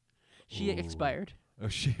passed. She Ooh. expired. Oh,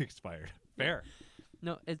 she expired. Fair.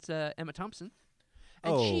 No, it's Emma Thompson.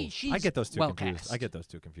 And Oh, she's I get those two well confused. cast. I get those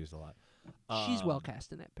two confused a lot. She's well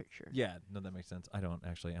cast in that picture. Yeah, no, that makes sense. I don't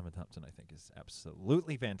actually. Emma Thompson, I think, is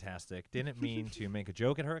absolutely fantastic. Didn't mean to make a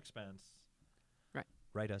joke at her expense. Right.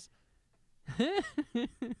 Write us.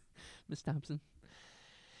 Miss Thompson.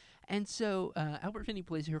 And so Albert Finney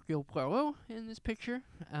plays Hercule Poirot in this picture.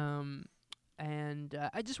 And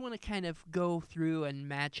I just want to kind of go through and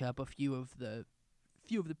match up a few of the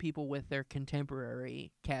people with their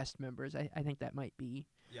contemporary cast members. I think that might be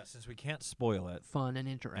Yeah, since we can't spoil it, fun and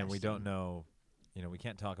interesting. and we don't know, we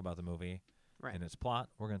can't talk about the movie Right. and its plot.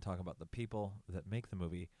 We're going to talk about the people that make the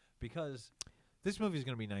movie because this movie is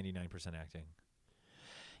going to be 99% acting.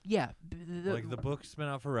 Yeah. Like, the book's been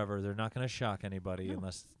out forever. They're not going to shock anybody No.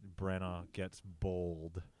 unless Branagh gets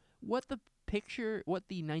bold. What the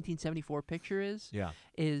 1974 picture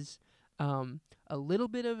is a little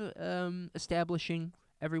bit of establishing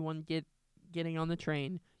everyone getting on the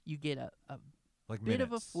train. You get a Like bit of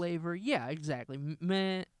a minutes. flavor. Yeah, exactly.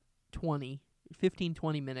 15,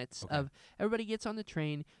 20 minutes Okay. of everybody gets on the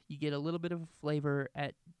train. You get a little bit of a flavor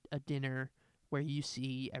at a dinner where you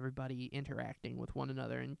see everybody interacting with one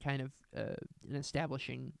another and kind of an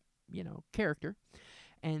establishing, character.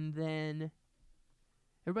 And then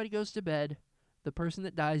everybody goes to bed. The person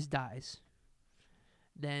that dies.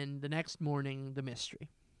 Then the next morning, the mystery.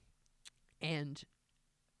 And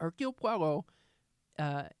Hercule Poirot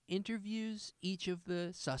interviews each of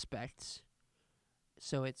the suspects.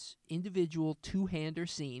 So it's individual two-hander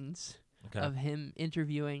scenes Okay. of him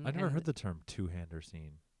interviewing. I've never and- heard the term two-hander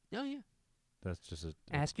scene. Oh, yeah. That's just a...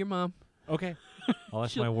 Ask your mom. Okay. I'll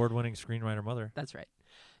ask She'll- my award-winning screenwriter mother. That's right.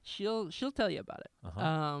 She'll tell you about it.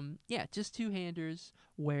 Uh-huh. Yeah, just two-handers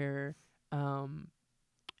where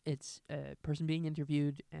it's a person being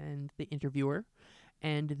interviewed and the interviewer,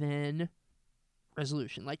 and then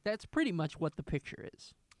resolution. Like, that's pretty much what the picture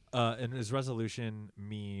is. And does resolution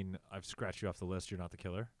mean I've scratched you off the list, you're not the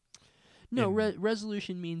killer? No, In-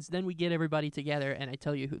 resolution means then we get everybody together and I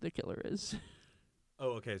tell you who the killer is.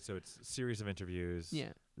 Oh, okay, so it's a series of interviews.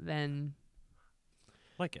 Yeah. Then,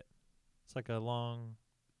 Like it. It's like a long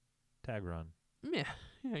tag run. yeah,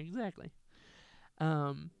 exactly.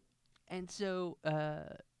 And so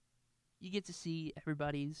you get to see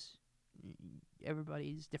everybody's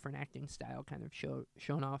different acting style kind of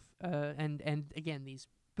shown off, and again these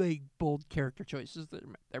big bold character choices that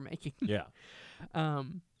they're making. Yeah.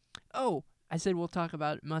 Oh, I said we'll talk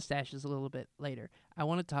about mustaches a little bit later. I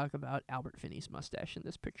want to talk about Albert Finney's mustache in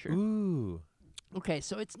this picture. Ooh. Okay,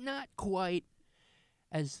 so it's not quite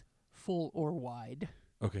as full or wide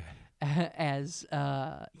Okay. as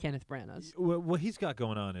Kenneth Branagh's. What he's got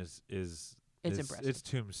going on is It's impressive. It's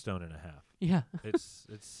Tombstone and a half. Yeah. it's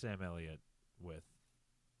Sam Elliott with.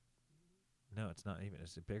 No, it's not even.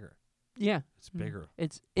 It's bigger. Yeah. It's bigger.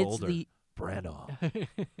 It's bolder. the Branagh.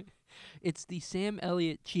 it's the Sam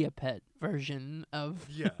Elliott Chia Pet version of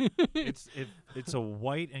Yeah. It's a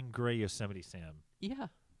white and gray Yosemite Sam yeah,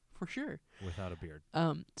 for sure. without a beard.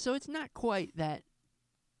 So it's not quite that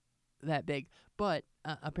that big. But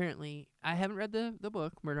apparently, I haven't read the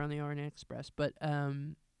book, Murder on the Orient Express, but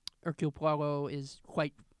Hercule Poirot is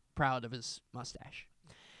quite proud of his mustache.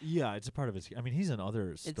 Yeah, it's a part of his. I mean, he's in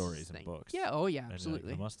other stories his and thing. books. Yeah, oh yeah, And,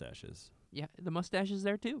 absolutely. the mustaches. Yeah, the mustache is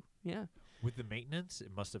there too. Yeah. With the maintenance it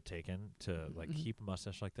must have taken to like keep a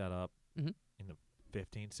mustache like that up Mhm. in the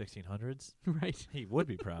 1600s, Right. he would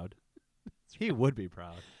be proud. He would be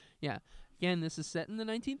proud. Yeah. Again, this is set in the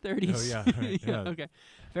 1930s. Oh, yeah, right, yeah. Okay.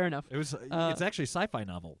 Fair enough. It was. It's actually a sci-fi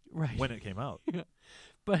novel Right. when it came out.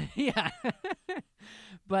 But yeah.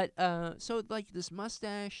 But so like this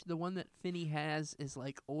mustache, the one that Finney has is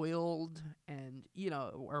like oiled and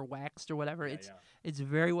or waxed or whatever. It's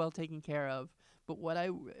very well taken care of. But what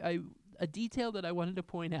a detail that I wanted to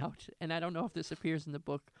point out, and I don't know if this appears in the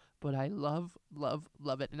book, but I love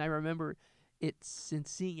it, and I remember it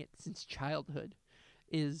seeing it since childhood,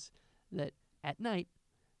 is that at night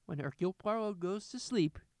when Hercule Poirot goes to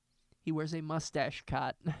sleep, he wears a mustache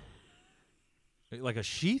cot. Like a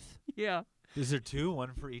sheath? Yeah. Is there two,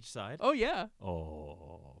 one for each side? Oh yeah.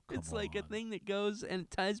 Oh, come It's like a on. thing that goes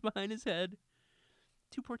and ties behind his head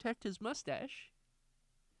to protect his mustache.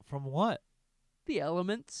 From what? The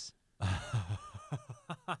elements.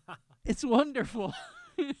 It's wonderful.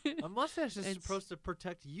 A mustache is supposed to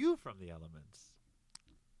protect you from the elements.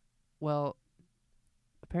 Well,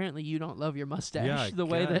 apparently you don't love your mustache Yeah, I the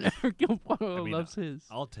way that guess. Hercule Poirot I mean, loves his.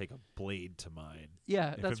 I'll take a blade to mine.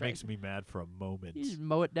 Yeah, if that's it right. makes me mad for a moment. You just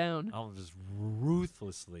mow it down. I'll just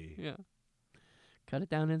ruthlessly. Yeah. Cut it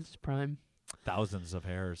down in its prime. Thousands of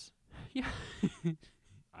hairs. Yeah.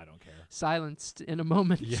 I don't care. Silenced in a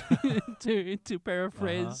moment. Yeah. to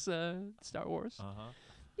paraphrase Star Wars. Uh-huh.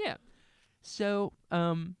 Yeah. So,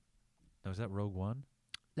 Now, was that Rogue One?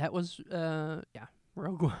 that was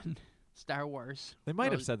Rogue One. Star Wars. They might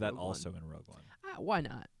have Rogue- said that Rogue One. also in Rogue One. Why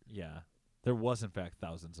not? Yeah. There was, in fact,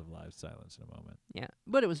 thousands of lives silenced in a moment. Yeah.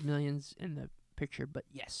 But it was millions in the picture, but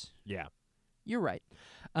yes. Yeah. You're right.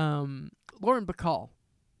 Lauren Bacall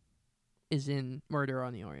is in Murder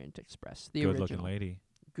on the Orient Express, the Good-looking original. lady.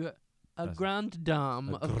 Good. A That's- grande dame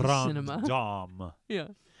A of the grande cinema. dame.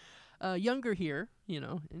 Yeah. Younger here,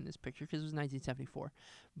 in this picture because it was 1974.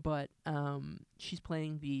 But she's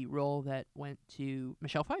playing the role that went to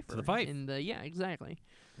Michelle Pfeiffer. the Fife. In the, yeah, exactly.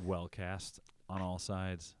 Well cast on all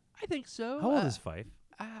sides. I think so. How old is Fife?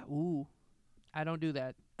 I don't do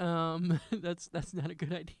that. That's not a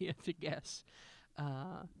good idea to guess.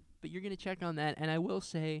 But you're gonna check on that, and I will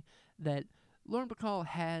say that Lauren Bacall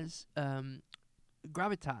has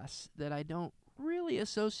gravitas that I don't really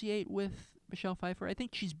associate with Michelle Pfeiffer. I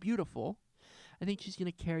think she's beautiful. I think she's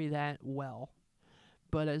gonna carry that well.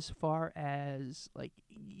 But as far as like,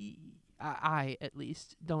 I at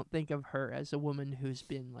least don't think of her as a woman who's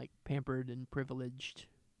been like pampered and privileged.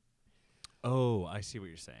 Oh, I see what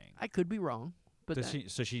you're saying. I could be wrong, but Does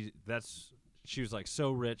she was like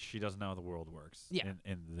so rich she doesn't know how the world works. Yeah.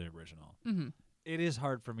 In the original. Mm-hmm. It is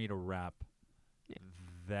hard for me to wrap Yeah.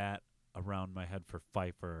 that around my head for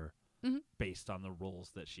Pfeiffer Mhm. based on the roles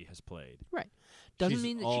that she has played. Right. Doesn't She's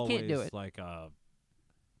mean that she can't do always it. like a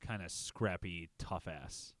kind of scrappy, tough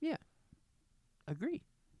ass. Yeah. Agree.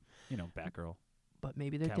 Batgirl. But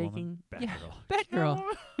maybe they're Catwoman, taking Batgirl.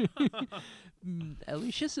 Batgirl.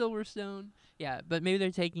 Alicia Silverstone. Yeah, but maybe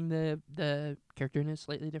they're taking the character in a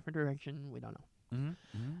slightly different direction. We don't know.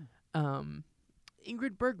 Mm-hmm.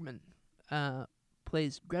 Ingrid Bergman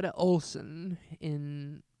plays Greta Olsen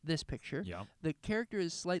in this picture. Yeah. The character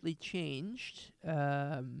is slightly changed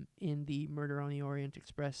in the Murder on the Orient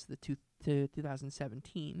Express, the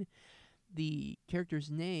 2017. The character's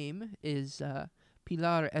name is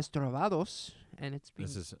Pilar Estrovados, and it's being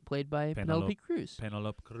This is played by Penelope Cruz.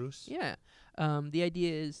 Penelope Cruz. Yeah. The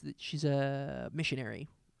idea is that she's a missionary.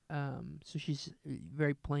 So she's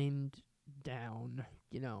very planed down,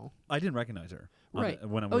 I didn't recognize her. Right.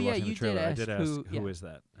 When we Oh, were yeah, watching you the trailer, did I did ask ask, who is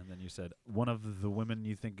that? And then you said, one of the women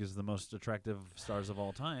you think is the most attractive stars of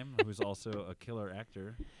all time, who's also a killer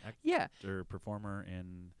actor, Yeah. performer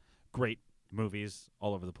in great movies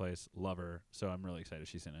all over the place. Love her. So I'm really excited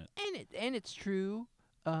she's in it. And it's true,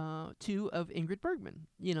 too, of Ingrid Bergman.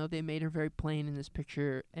 They made her very plain in this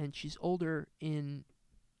picture, and she's older in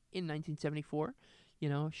 1974.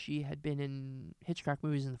 She had been in Hitchcock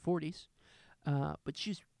movies in the 40s, but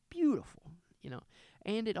she's beautiful.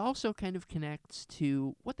 And it also kind of connects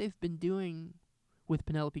to what they've been doing with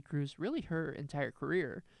Penelope Cruz, really her entire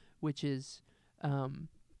career, which is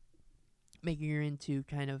making her into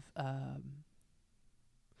kind of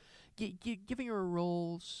giving her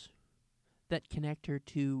roles that connect her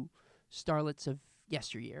to starlets of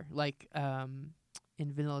yesteryear. Like in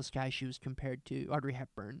Vanilla Sky, she was compared to Audrey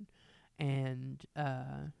Hepburn, and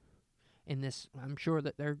in this, I'm sure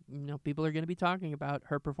that people are going to be talking about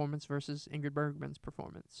her performance versus Ingrid Bergman's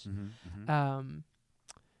performance.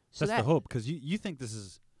 So That's the hope, because you think this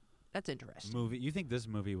is that's interesting. movie. You think this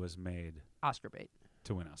movie was made Oscar bait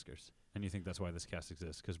to win Oscars, and you think that's why this cast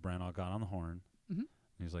exists, because Branagh got on the horn. Mm-hmm.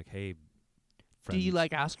 And he's like, "Hey, Do friends, you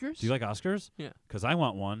like Oscars? Do you like Oscars? Yeah. Because I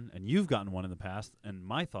want one, and you've gotten one in the past, and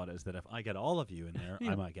my thought is that if I get all of you in there,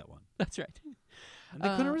 Yeah. I might get one." That's right. And they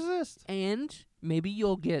couldn't resist. And maybe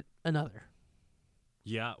you'll get another.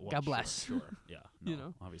 Yeah. Well, God bless. Sure. Yeah. No, You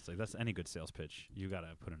know. obviously, that's any good sales pitch. You got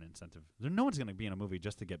to put an incentive. No one's going to be in a movie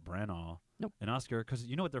just to get Branagh an Oscar, because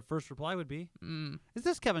you know what their first reply would be? Is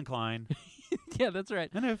this Kevin Kline? Yeah, that's right.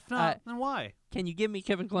 And if not, then why? Can you give me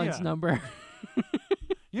Kevin Kline's Yeah. number?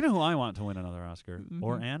 You know who I want to win another Oscar? Mhm.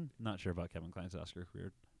 Or Anne? Not sure about Kevin Kline's Oscar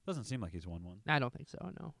career. Doesn't seem like he's won one. I don't think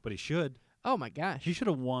so, no. But he should. Oh, my gosh. He should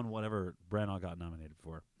have won whatever Branagh got nominated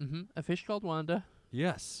for. A Fish Called Wanda.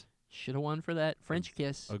 Yes. Should have won for that. French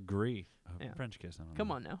Kiss. Agree. Yeah. French Kiss. I don't Come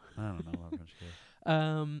know. on now. I don't know about French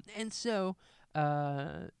Kiss. And so,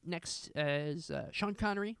 next is Sean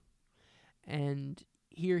Connery. And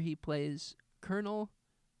here he plays Colonel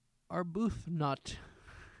Arbuthnot.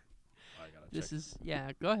 I gotta This check. is,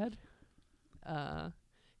 go ahead.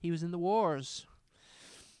 He was in the wars.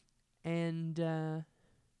 And, No,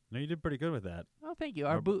 you did pretty good with that. oh, thank you.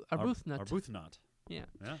 Arbuthnot. Arbuthnot. Yeah.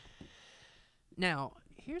 Yeah. Now,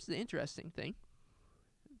 here's the interesting thing.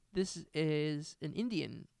 This is an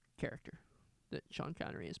Indian character that Sean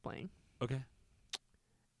Connery is playing. Okay.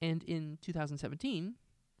 And in 2017,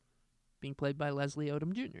 being played by Leslie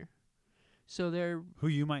Odom Jr. So they're Who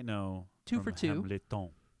you might know Two from for two. Hamilton.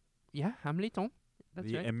 Hamilton. That's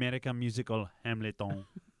The right. American musical Hamilton.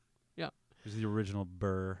 Yeah. He's the original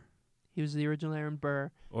Burr. He was the original Aaron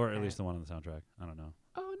Burr. Or at least the one on the soundtrack. I don't know.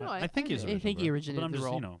 Oh, no. I think he's I think he Burr. originated But I'm the just,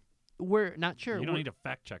 role. you know, We're not sure. you don't need to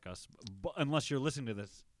fact check us. Unless you're listening to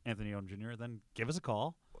this, Anthony Odom Jr., then give us a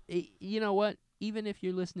call. You know what? Even if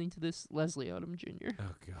you're listening to this, Leslie Odom Jr.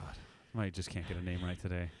 Oh, God. I just can't get a name right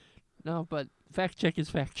today. No, but fact check is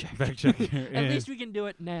fact check. Fact check here At is- least we can do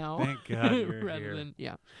it now. Thank God you're rather here. than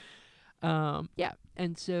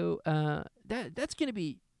and so that's gonna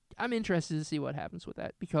be. I'm interested to see what happens with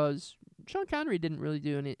that, because Sean Connery didn't really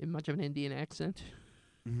do much of an Indian accent.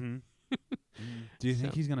 Mm-hmm. Do you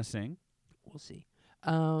think So- he's going to sing? We'll see.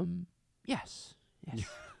 Yes. Yes.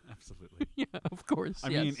 Absolutely. Yeah, of course. I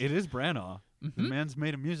yes. mean, it is Branagh. The Mhm. man's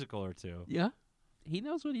made a musical or two. Yeah, he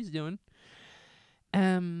knows what he's doing.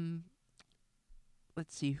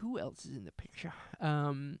 Let's see who else is in the picture.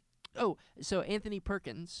 So Anthony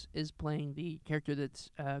Perkins is playing the character that's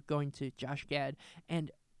going to Josh Gad,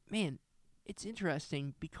 and man, it's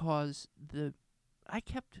interesting because I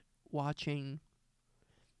kept watching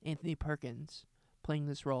Anthony Perkins playing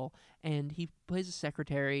this role, and he plays a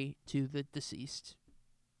secretary to the deceased.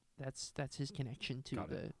 That's his connection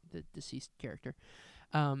to the deceased character.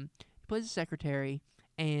 He plays a secretary,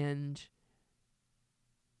 and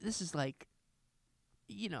this is like,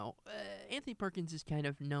 Anthony Perkins is kind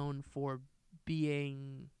of known for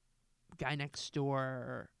being guy next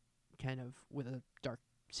door, kind of with a dark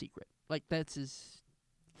secret. Like, that's his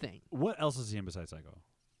thing. What else is he in besides Psycho?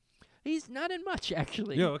 He's not in much,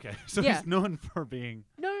 actually. Yeah, okay. So Yeah. he's known for being...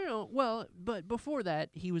 No. Well, but before that,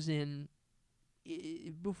 he was in...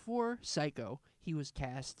 Before Psycho, he was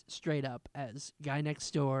cast straight up as guy next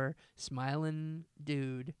door, smiling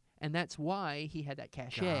dude, and that's why he had that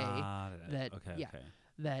cachet Got it. that Okay.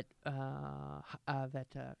 that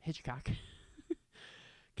Hitchcock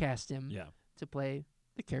cast him Yeah. to play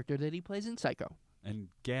the character that he plays in Psycho. And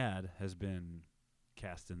Gad has been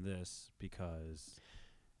cast in this because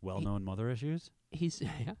well-known mother issues? He's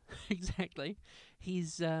exactly.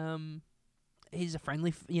 He's a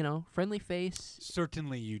friendly friendly face.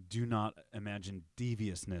 Certainly you do not imagine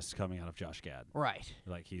deviousness coming out of Josh Gad. Right.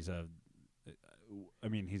 Like he's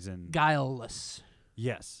he's in... Guileless.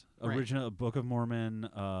 Yes. Right. Original Book of Mormon,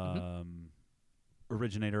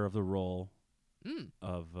 originator of the role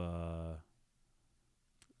of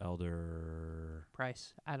Elder...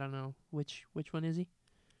 Price. I don't know which one is he?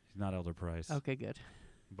 He's not Elder Price. Okay, good.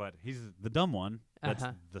 But he's the dumb one. That's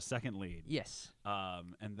Uh-huh. the second lead. Yes.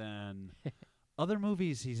 And then other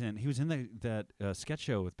movies he's in. He was in that sketch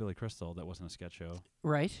show with Billy Crystal that wasn't a sketch show.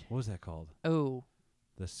 Right. What was that called? Oh,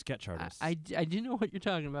 The Sketch Artist. I do know what you're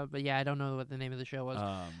talking about, but yeah, I don't know what the name of the show was.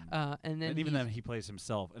 And then and even then he plays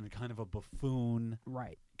himself and kind of a buffoon,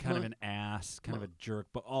 right, kind of Well, an ass, kind of a jerk,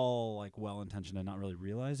 but all like well-intentioned and not really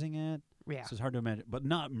realizing it. yeah. So it's hard to imagine, but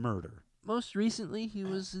not murder. Most recently, he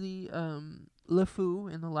was the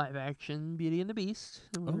LeFou in the live-action Beauty and the Beast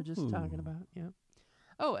that we were just talking Ooh. about. Yeah.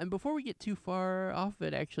 Oh, and before we get too far off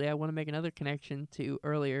it, actually, I want to make another connection to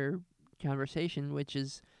earlier conversation, which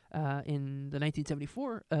is in the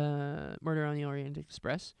 1974 Murder on the Orient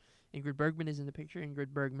Express. Ingrid Bergman is in the picture. Ingrid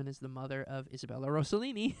Bergman is the mother of Isabella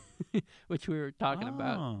Rossellini, which we were talking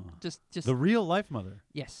about. Just the real life mother.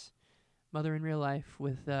 yes, mother in real life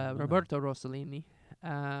with Roberto Rossellini.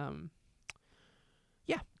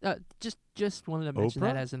 Just wanted to mention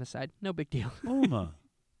that Oprah? as an aside. No big deal. Uma.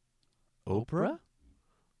 Oprah?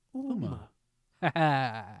 Uma.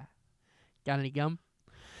 Got any gum?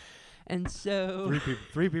 And so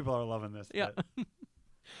Three people are loving this. yeah.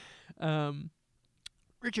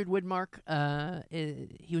 Richard Widmark,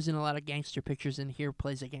 he was in a lot of gangster pictures, and here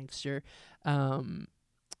plays a gangster.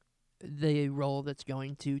 The role that's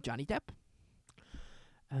going to Johnny Depp.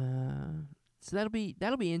 So that'll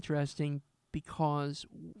be interesting because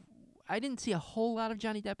I didn't see a whole lot of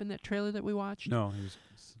Johnny Depp in that trailer that we watched. No, he was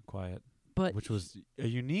quiet, but which was a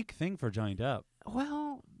unique thing for Johnny Depp.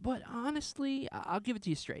 Well, but honestly, I'll give it to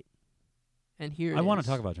you straight. And here I want to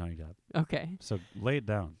talk about Johnny Depp. Okay. So lay it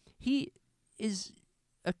down. He is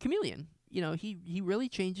a chameleon. You know, he really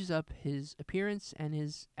changes up his appearance and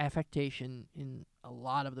his affectation in a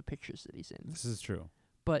lot of the pictures that he's in. This is true.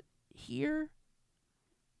 But here,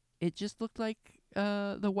 it just looked like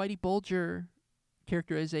the Whitey Bulger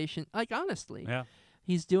characterization. Like, honestly. Yeah.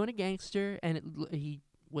 He's doing a gangster, and he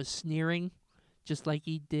was sneering just like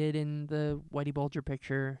he did in the Whitey Bulger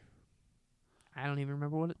picture. I don't even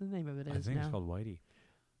remember what the name of it is I think now. it's called Whitey.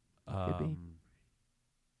 Could be.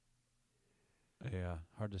 Yeah,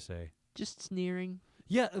 hard to say. Just sneering.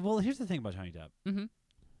 Yeah, well, here's the thing about Johnny Depp. Mm-hmm.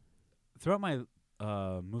 Throughout my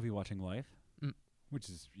movie watching life, Mm. which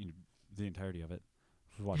is the entirety of it,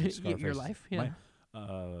 I was watching Scarface. Your life, yeah.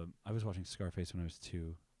 I was watching Scarface when I was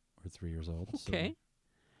 2 or 3 years old. Okay.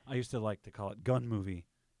 So I used to like to call it gun movie.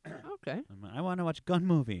 Okay. I want to watch gun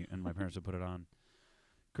movie, and my parents would put it on.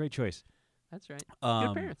 Great choice. That's right.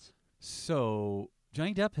 Good parents. So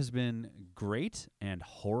Johnny Depp has been great and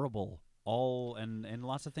horrible, and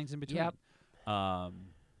lots of things in between. Yep.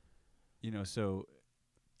 So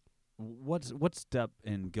what's Depp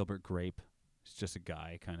in Gilbert Grape? He's just a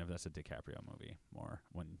guy, kind of. That's a DiCaprio movie more.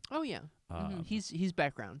 Oh yeah. He's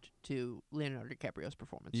background to Leonardo DiCaprio's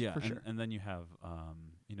performance. Yeah, for sure. And then you have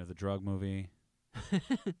the drug movie.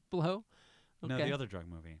 Blow. No, Okay. the other drug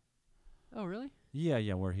movie. Oh really?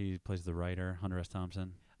 Yeah, where he plays the writer, Hunter S.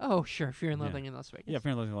 Thompson. Oh sure. Fear and Yeah. Loathing in Las Vegas. Yeah,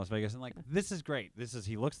 Fear and Loathing in Las Vegas, and this is great.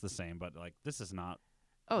 He looks the same, but this is not.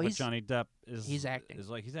 Oh, what he's Johnny Depp is. he's acting.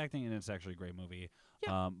 He's acting, and it's actually a great movie.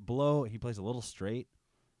 Yeah. Blow, he plays a little straight,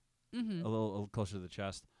 Mm-hmm. a little closer to the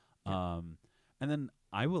chest. And then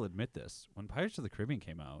I will admit this: when Pirates of the Caribbean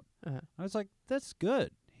came out, I was like, "That's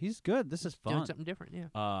good. He's good. This is fun." Doing something different.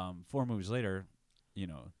 Yeah. 4 movies later,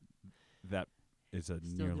 that is a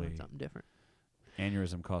Still nearly doing something different.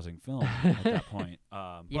 aneurysm-causing film at that point.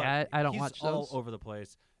 Yeah, I don't he's watch all those. over the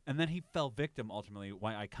place. And then he fell victim, ultimately,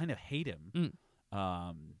 why I kind of hate him.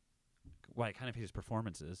 Why I kind of hate his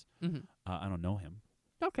performances. Mm-hmm. I don't know him.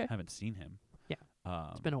 Okay. Haven't seen him. Yeah.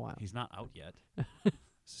 It's been a while. He's not out yet.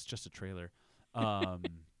 This is just a trailer.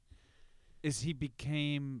 Is he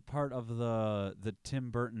became part of the Tim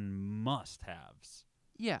Burton must-haves,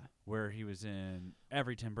 Yeah. where he was in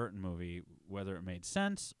every Tim Burton movie, whether it made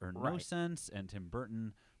sense or no Right. sense, and Tim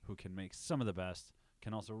Burton, who can make some of the best,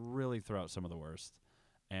 can also really throw out some of the worst.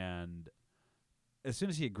 And as soon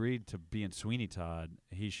as he agreed to be in Sweeney Todd,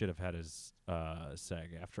 he should have had his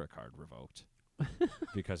SAG-AFTRA card revoked.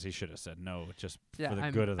 Because he should have said no, just Yeah, for the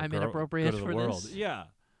I'm- good of the I'm good inappropriate of the for world. this. Yeah,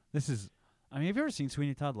 this is. I mean, have you ever seen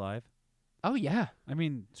Sweeney Todd live? Oh yeah. I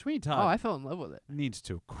mean, Sweeney Oh, Todd I fell in love with it. needs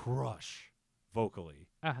to crush vocally,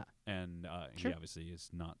 Uh-huh. and Sure. he obviously is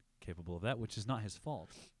not capable of that, which is not his fault.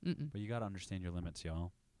 Mm-mm. But you got to understand your limits,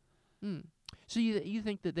 y'all. Mm. So you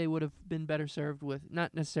think that they would have been better served with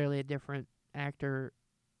not necessarily a different actor,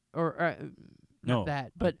 or No. not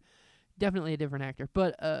that, but definitely a different actor,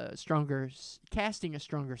 but casting a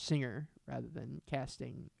stronger singer rather than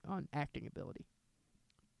casting on acting ability.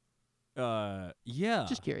 Yeah.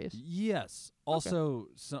 Just curious. Yes. Also,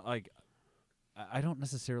 so I don't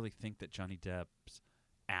necessarily think that Johnny Depp's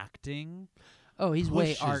acting Oh, he's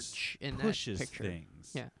way pushes- arch in that pushes picture.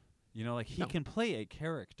 things. Yeah. He No. can play a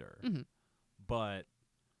character, Mhm. but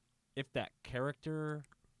if that character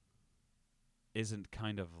isn't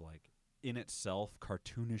kind of in itself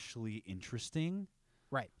cartoonishly interesting,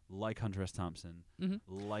 Right. like Hunter S. Thompson, Mhm.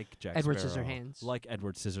 like Jack Edward Sparrow, Scissorhands. like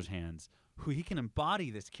Edward Scissorhands, who he can embody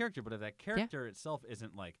this character, but if that character itself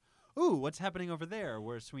isn't ooh, what's happening over there?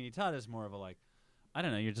 Where Sweeney Todd is more of a I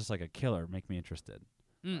don't know, you're just like a killer, make me interested.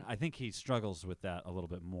 I think he struggles with that a little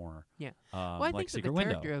bit more. Yeah. Well, I like think that Secret the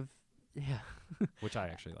Window, character of which I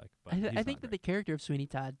actually like. But I think that the character of Sweeney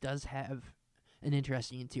Todd does have an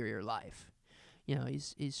interesting interior life. You know,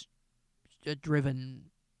 he's a driven,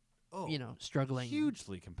 struggling.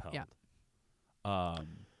 hugely compelled. Yeah.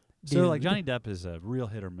 So like Dude. Johnny Depp is a real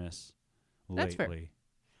hit or miss That's lately, fair.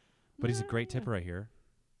 but he's a great Yeah. tipper right here.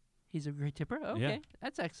 He's a great tipper. Okay,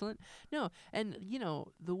 that's excellent. No, and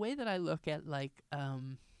the way that I look at like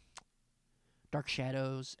Dark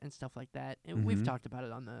Shadows and stuff like that, and we've Mhm. talked about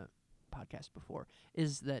it on the podcast before,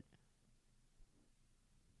 is that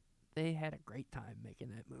they had a great time making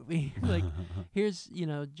that movie. Like, here's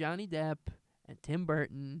Johnny Depp and Tim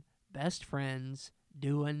Burton, best friends,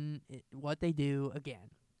 doing what they do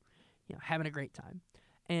again. Having a great time,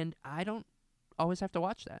 and I don't always have to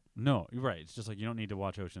watch that. No, you're right. It's just like you don't need to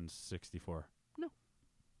watch Ocean's 64. No.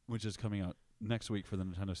 Which is coming out next week for the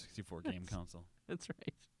Nintendo 64 game console. That's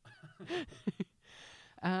right.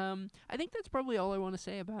 I think that's probably all I want to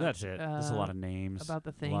say about. That's it. There's a lot of names. about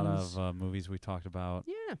the A lot things. of movies we talked about.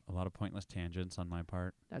 Yeah, A lot of pointless tangents on my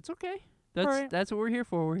part. that's okay. That's right. that's what we're here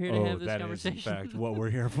for. We're here to have this that is conversation. in fact what we're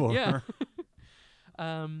here for. Yeah.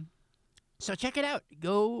 So check it out.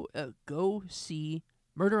 Go see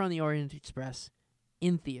Murder on the Orient Express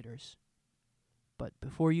in theaters. But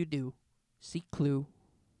before you do, see Clue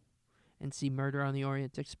and see Murder on the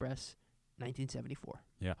Orient Express, 1974.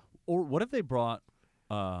 Yeah. Or what if they brought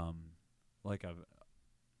like a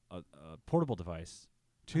portable device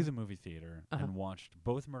to the movie theater and watched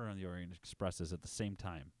both Murder on the Orient Expresses at the same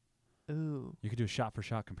time? Ooh. You could do a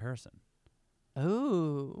shot-for-shot comparison.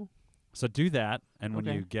 Ooh. So do that, and when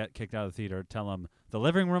Okay. you get kicked out of the theater, tell them the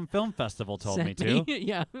Living Room Film Festival told me Send to.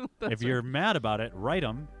 Yeah. That's If you're mad about it, write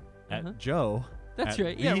them at Joe That's at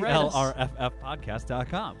right. Yeah, write us.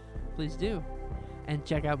 LRFFpodcast.com. Please do. And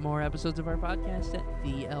check out more episodes of our podcast at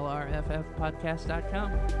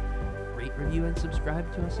LRFFpodcast.com. Rate, review, and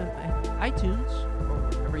subscribe to us on iTunes or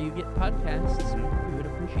wherever you get podcasts. We would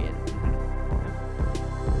appreciate it.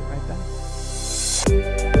 Right back.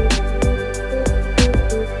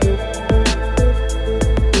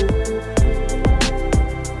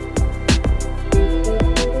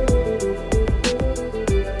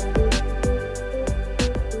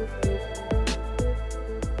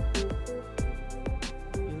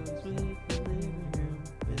 Goes with the Living Room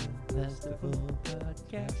Film Festival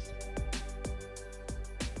podcast.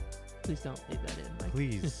 Please don't leave that in, Mike.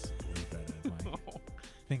 Please leave that in, Mike.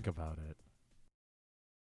 Think about it.